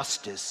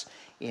injustice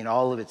in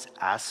all of its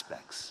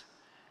aspects.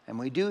 And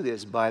we do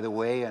this, by the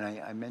way, and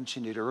I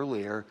mentioned it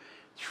earlier,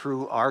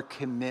 through our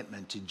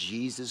commitment to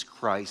Jesus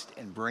Christ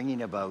and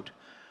bringing about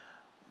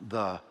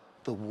the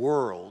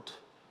world,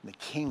 the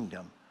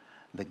kingdom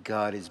that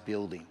God is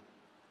building.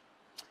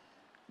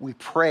 We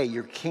pray,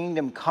 your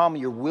kingdom come,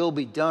 your will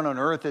be done on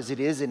earth as it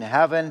is in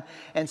heaven.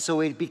 And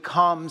so it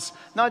becomes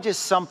not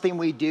just something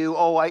we do,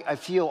 I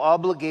feel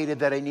obligated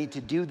that I need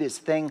to do this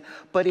thing,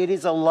 but it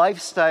is a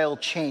lifestyle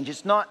change.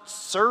 It's not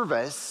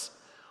service,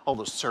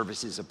 although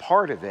service is a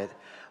part of it,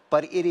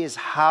 but it is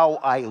how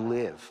I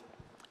live.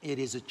 It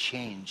is a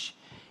change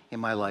in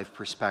my life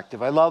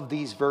perspective. I love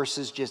these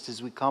verses just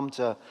as we come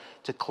to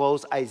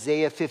close.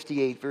 Isaiah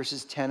 58,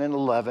 verses 10 and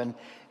 11.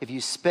 If you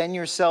spend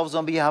yourselves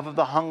on behalf of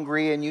the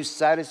hungry and you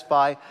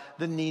satisfy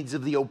the needs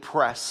of the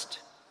oppressed,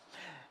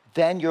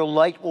 then your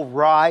light will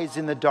rise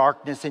in the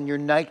darkness and your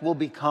night will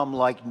become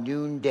like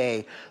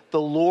noonday.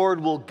 The Lord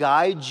will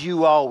guide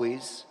you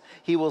always.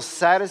 He will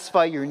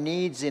satisfy your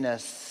needs in a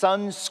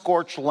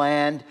sun-scorched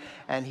land,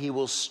 and he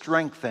will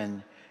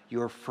strengthen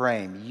your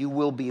frame. You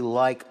will be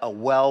like a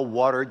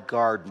well-watered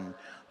garden,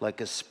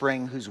 like a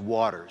spring whose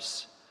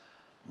waters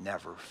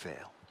never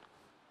fail.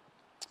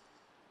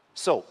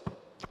 So,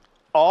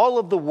 all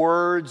of the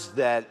words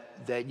that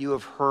you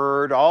have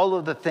heard, all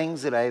of the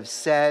things that I have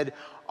said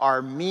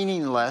are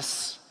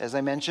meaningless, as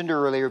I mentioned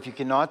earlier, if you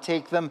cannot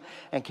take them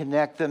and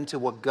connect them to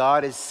what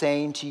God is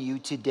saying to you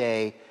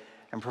today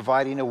and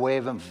providing a way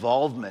of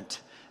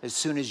involvement as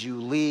soon as you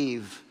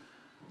leave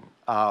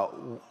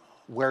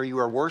where you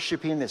are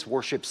worshiping, this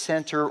worship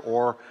center,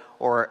 or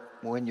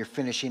when you're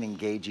finishing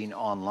engaging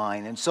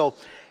online. And so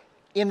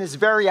in this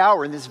very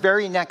hour, in this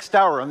very next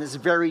hour, on this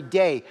very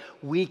day,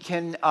 we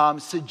can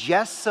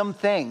suggest some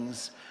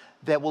things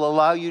that will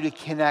allow you to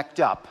connect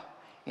up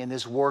in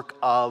this work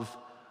of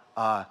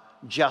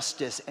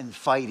justice and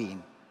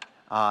fighting,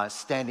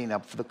 standing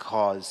up for the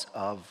cause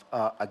of,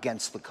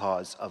 against the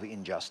cause of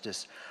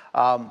injustice.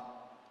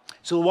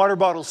 So the water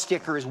bottle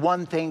sticker is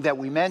one thing that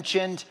we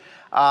mentioned.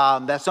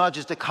 That's not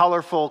just a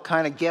colorful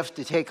kind of gift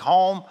to take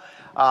home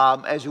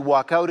as you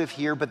walk out of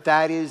here, but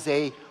that is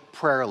a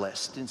prayer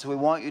list. And so we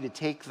want you to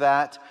take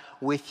that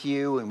with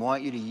you and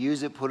want you to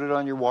use it, put it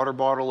on your water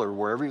bottle or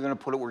wherever you're going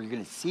to put it, where you're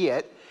going to see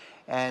it,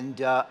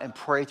 and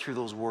pray through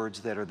those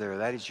words that are there.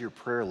 That is your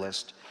prayer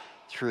list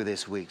through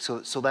this week.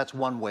 So that's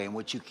one way in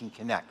which you can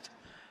connect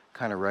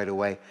kind of right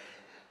away.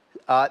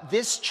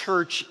 This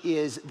church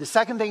is, the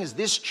second thing is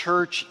this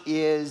church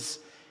is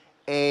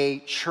a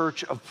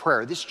church of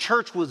prayer. This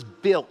church was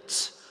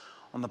built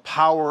on the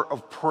power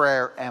of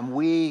prayer, and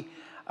we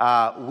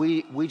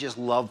just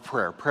love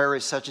prayer. Prayer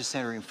is such a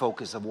centering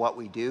focus of what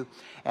we do,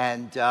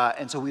 and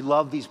so we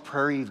love these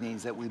prayer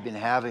evenings that we've been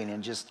having,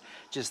 and just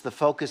the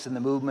focus and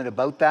the movement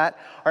about that.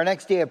 Our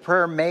next day of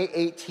prayer, May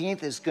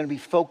 18th, is going to be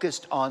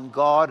focused on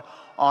God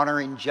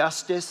honoring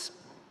justice.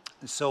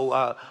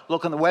 So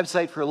look on the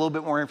website for a little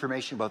bit more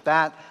information about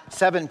that.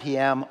 7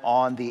 p.m.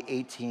 on the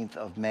 18th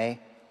of May.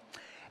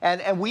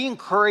 And we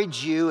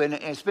encourage you, and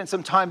I spent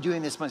some time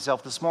doing this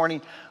myself this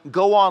morning,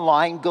 go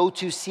online, go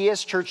to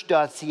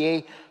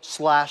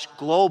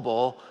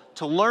cschurch.ca/global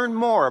to learn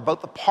more about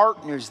the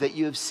partners that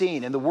you have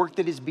seen and the work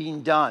that is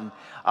being done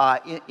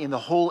in the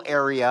whole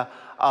area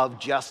of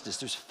justice.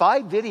 There's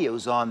 5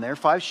 videos on there,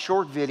 5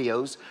 short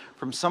videos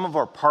from some of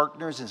our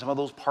partners, and some of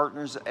those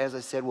partners, as I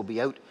said, will be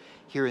out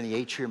here in the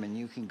atrium, and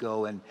you can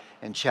go and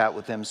chat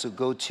with them. So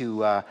go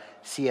to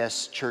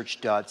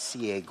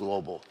cschurch.ca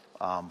global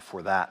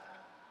for that.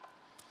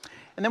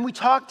 And then we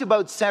talked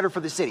about Center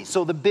for the City.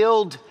 So the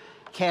Build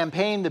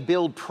campaign, the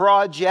Build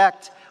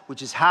project,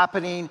 which is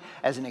happening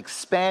as an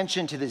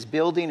expansion to this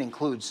building,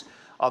 includes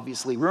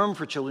obviously room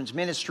for children's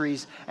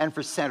ministries and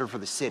for Center for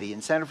the City.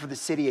 And Center for the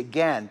City,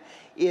 again,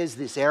 is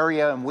this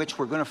area in which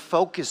we're going to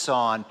focus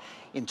on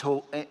in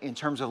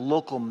terms of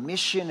local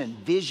mission and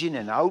vision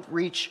and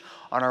outreach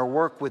on our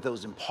work with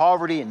those in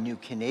poverty and new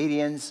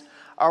Canadians,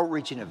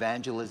 outreach and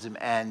evangelism,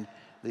 and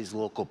these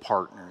local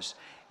partners.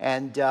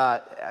 And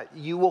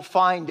you will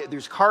find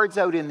there's cards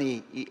out in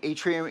the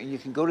atrium, and you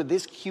can go to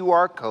this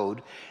QR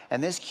code,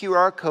 and this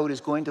QR code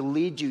is going to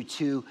lead you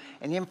to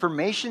an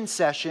information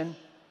session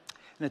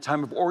and a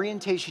time of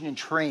orientation and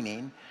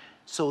training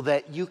so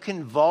that you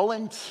can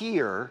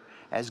volunteer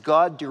as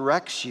God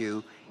directs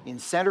you in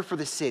Center for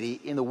the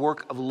City in the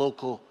work of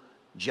local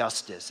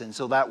justice. And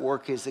so that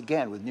work is,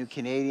 again, with new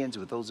Canadians,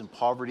 with those in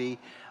poverty,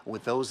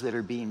 with those that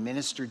are being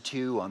ministered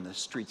to on the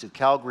streets of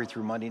Calgary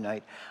through Monday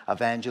night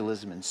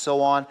evangelism and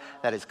so on.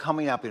 That is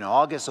coming up in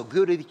August. So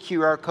go to the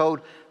QR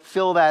code,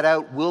 fill that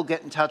out. We'll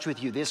get in touch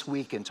with you this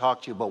week and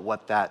talk to you about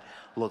what that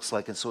looks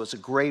like. And so it's a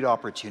great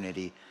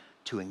opportunity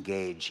to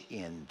engage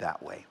in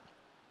that way.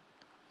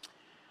 I'm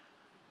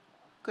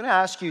going to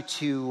ask you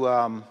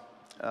to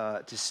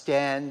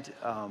stand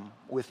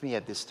with me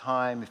at this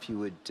time, if you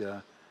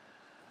would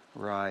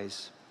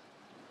rise,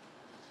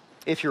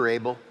 if you're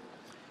able.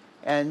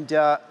 And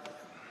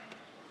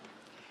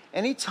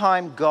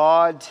anytime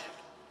God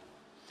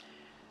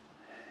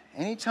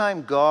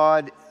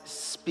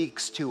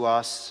speaks to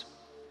us,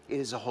 it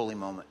is a holy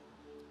moment.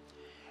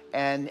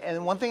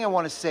 And one thing I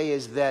want to say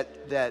is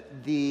that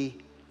the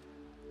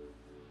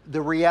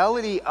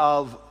reality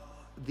of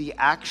the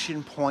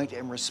action point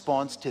and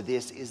response to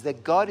this is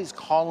that God is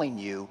calling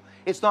you.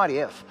 It's not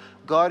if.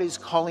 God is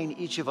calling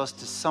each of us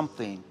to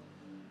something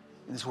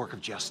in this work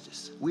of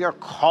justice. We are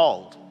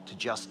called to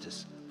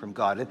justice from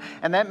God.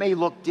 And that may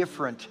look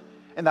different,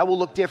 and that will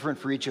look different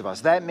for each of us.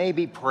 That may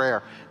be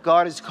prayer.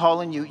 God is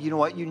calling you, you know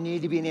what, you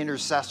need to be an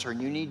intercessor,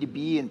 and you need to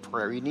be in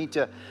prayer. You need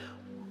to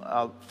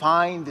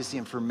find this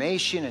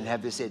information and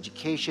have this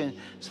education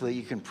so that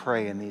you can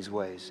pray in these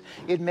ways.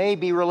 It may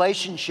be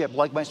relationship,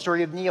 like my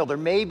story of Neil. There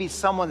may be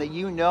someone that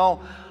you know,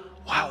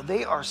 wow,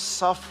 they are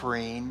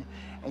suffering,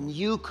 and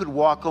you could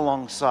walk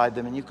alongside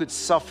them, and you could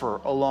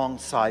suffer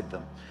alongside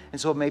them. And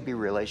so it may be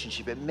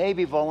relationship. It may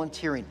be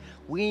volunteering.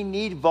 We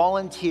need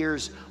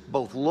volunteers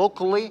both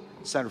locally,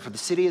 Center for the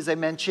City, as I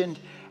mentioned,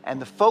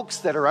 and the folks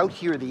that are out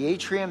here in the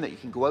atrium that you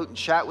can go out and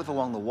chat with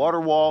along the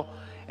water wall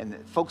and the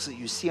folks that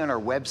you see on our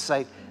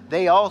website,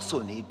 they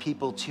also need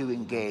people to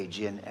engage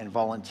in and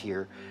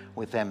volunteer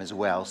with them as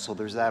well. So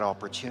there's that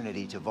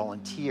opportunity to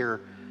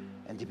volunteer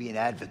and to be an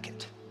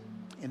advocate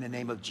in the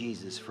name of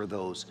Jesus for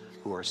those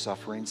who are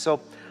suffering. So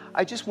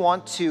I just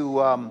want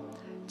to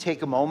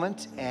take a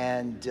moment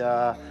and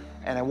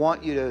I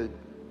want you to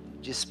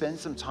just spend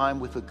some time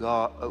with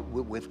God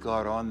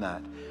on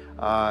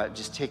that.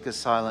 Just take a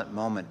silent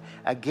moment.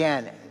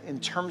 Again, in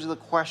terms of the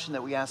question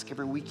that we ask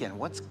every weekend,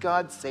 what's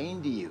God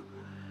saying to you?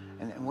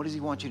 And what does he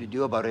want you to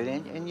do about it?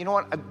 And you know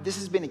what? This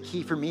has been a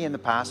key for me in the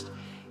past.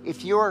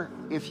 If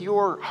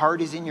your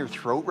heart is in your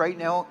throat right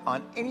now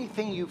on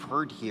anything you've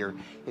heard here,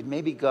 it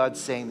may be God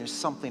saying there's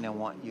something I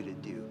want you to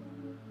do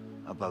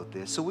about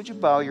this. So would you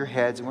bow your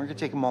heads, and we're going to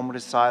take a moment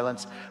of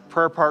silence.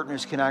 Prayer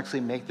partners can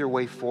actually make their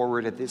way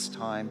forward at this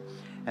time,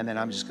 and then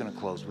I'm just going to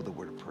close with a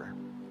word of prayer.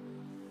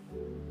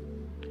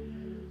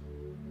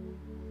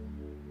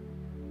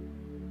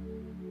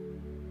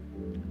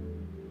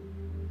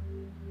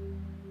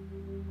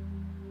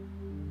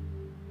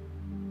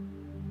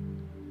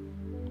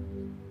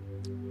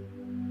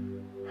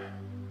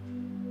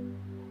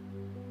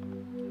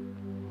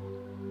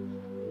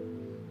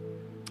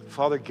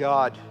 Father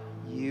God,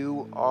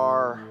 you're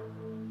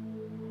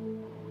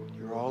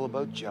all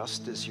about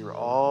justice. You're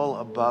all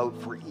about,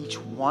 for each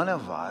one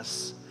of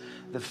us,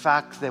 the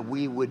fact that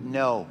we would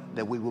know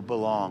that we will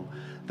belong.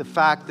 The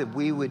fact that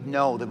we would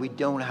know that we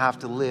don't have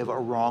to live a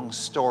wrong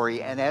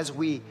story. And as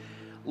we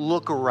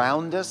look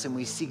around us and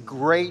we see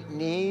great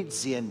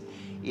needs in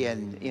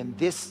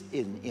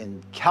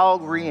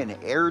Calgary and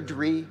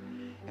Airdrie,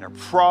 in our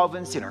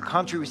province, in our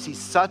country, we see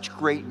such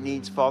great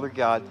needs, Father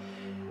God,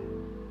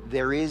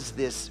 there is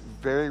this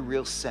very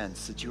real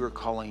sense that you are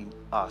calling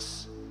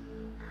us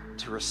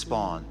to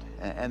respond.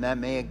 And that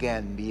may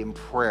again be in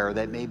prayer,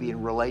 that may be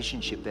in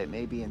relationship, that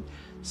may be in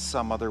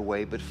some other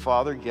way. But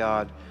Father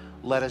God,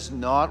 let us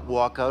not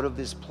walk out of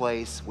this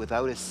place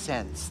without a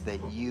sense that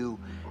you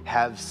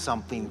have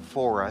something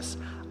for us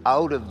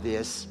out of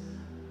this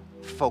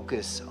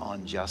focus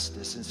on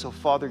justice. And so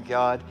Father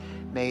God,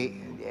 may,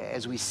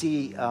 as we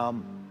see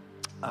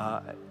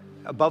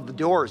above the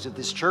doors of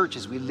this church,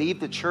 as we leave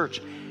the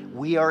church,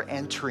 we are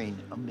entering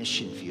a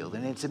mission field,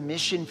 and it's a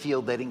mission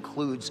field that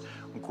includes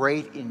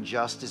great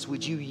injustice.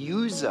 Would you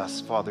use us,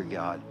 Father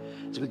God,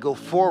 as we go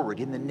forward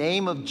in the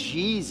name of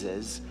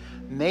Jesus,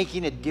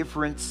 making a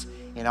difference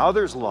in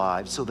others'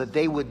 lives so that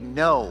they would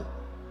know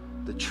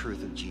the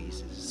truth of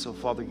Jesus. So,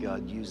 Father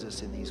God, use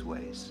us in these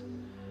ways.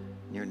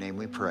 In your name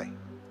we pray.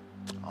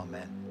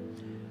 Amen.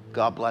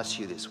 God bless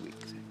you this week.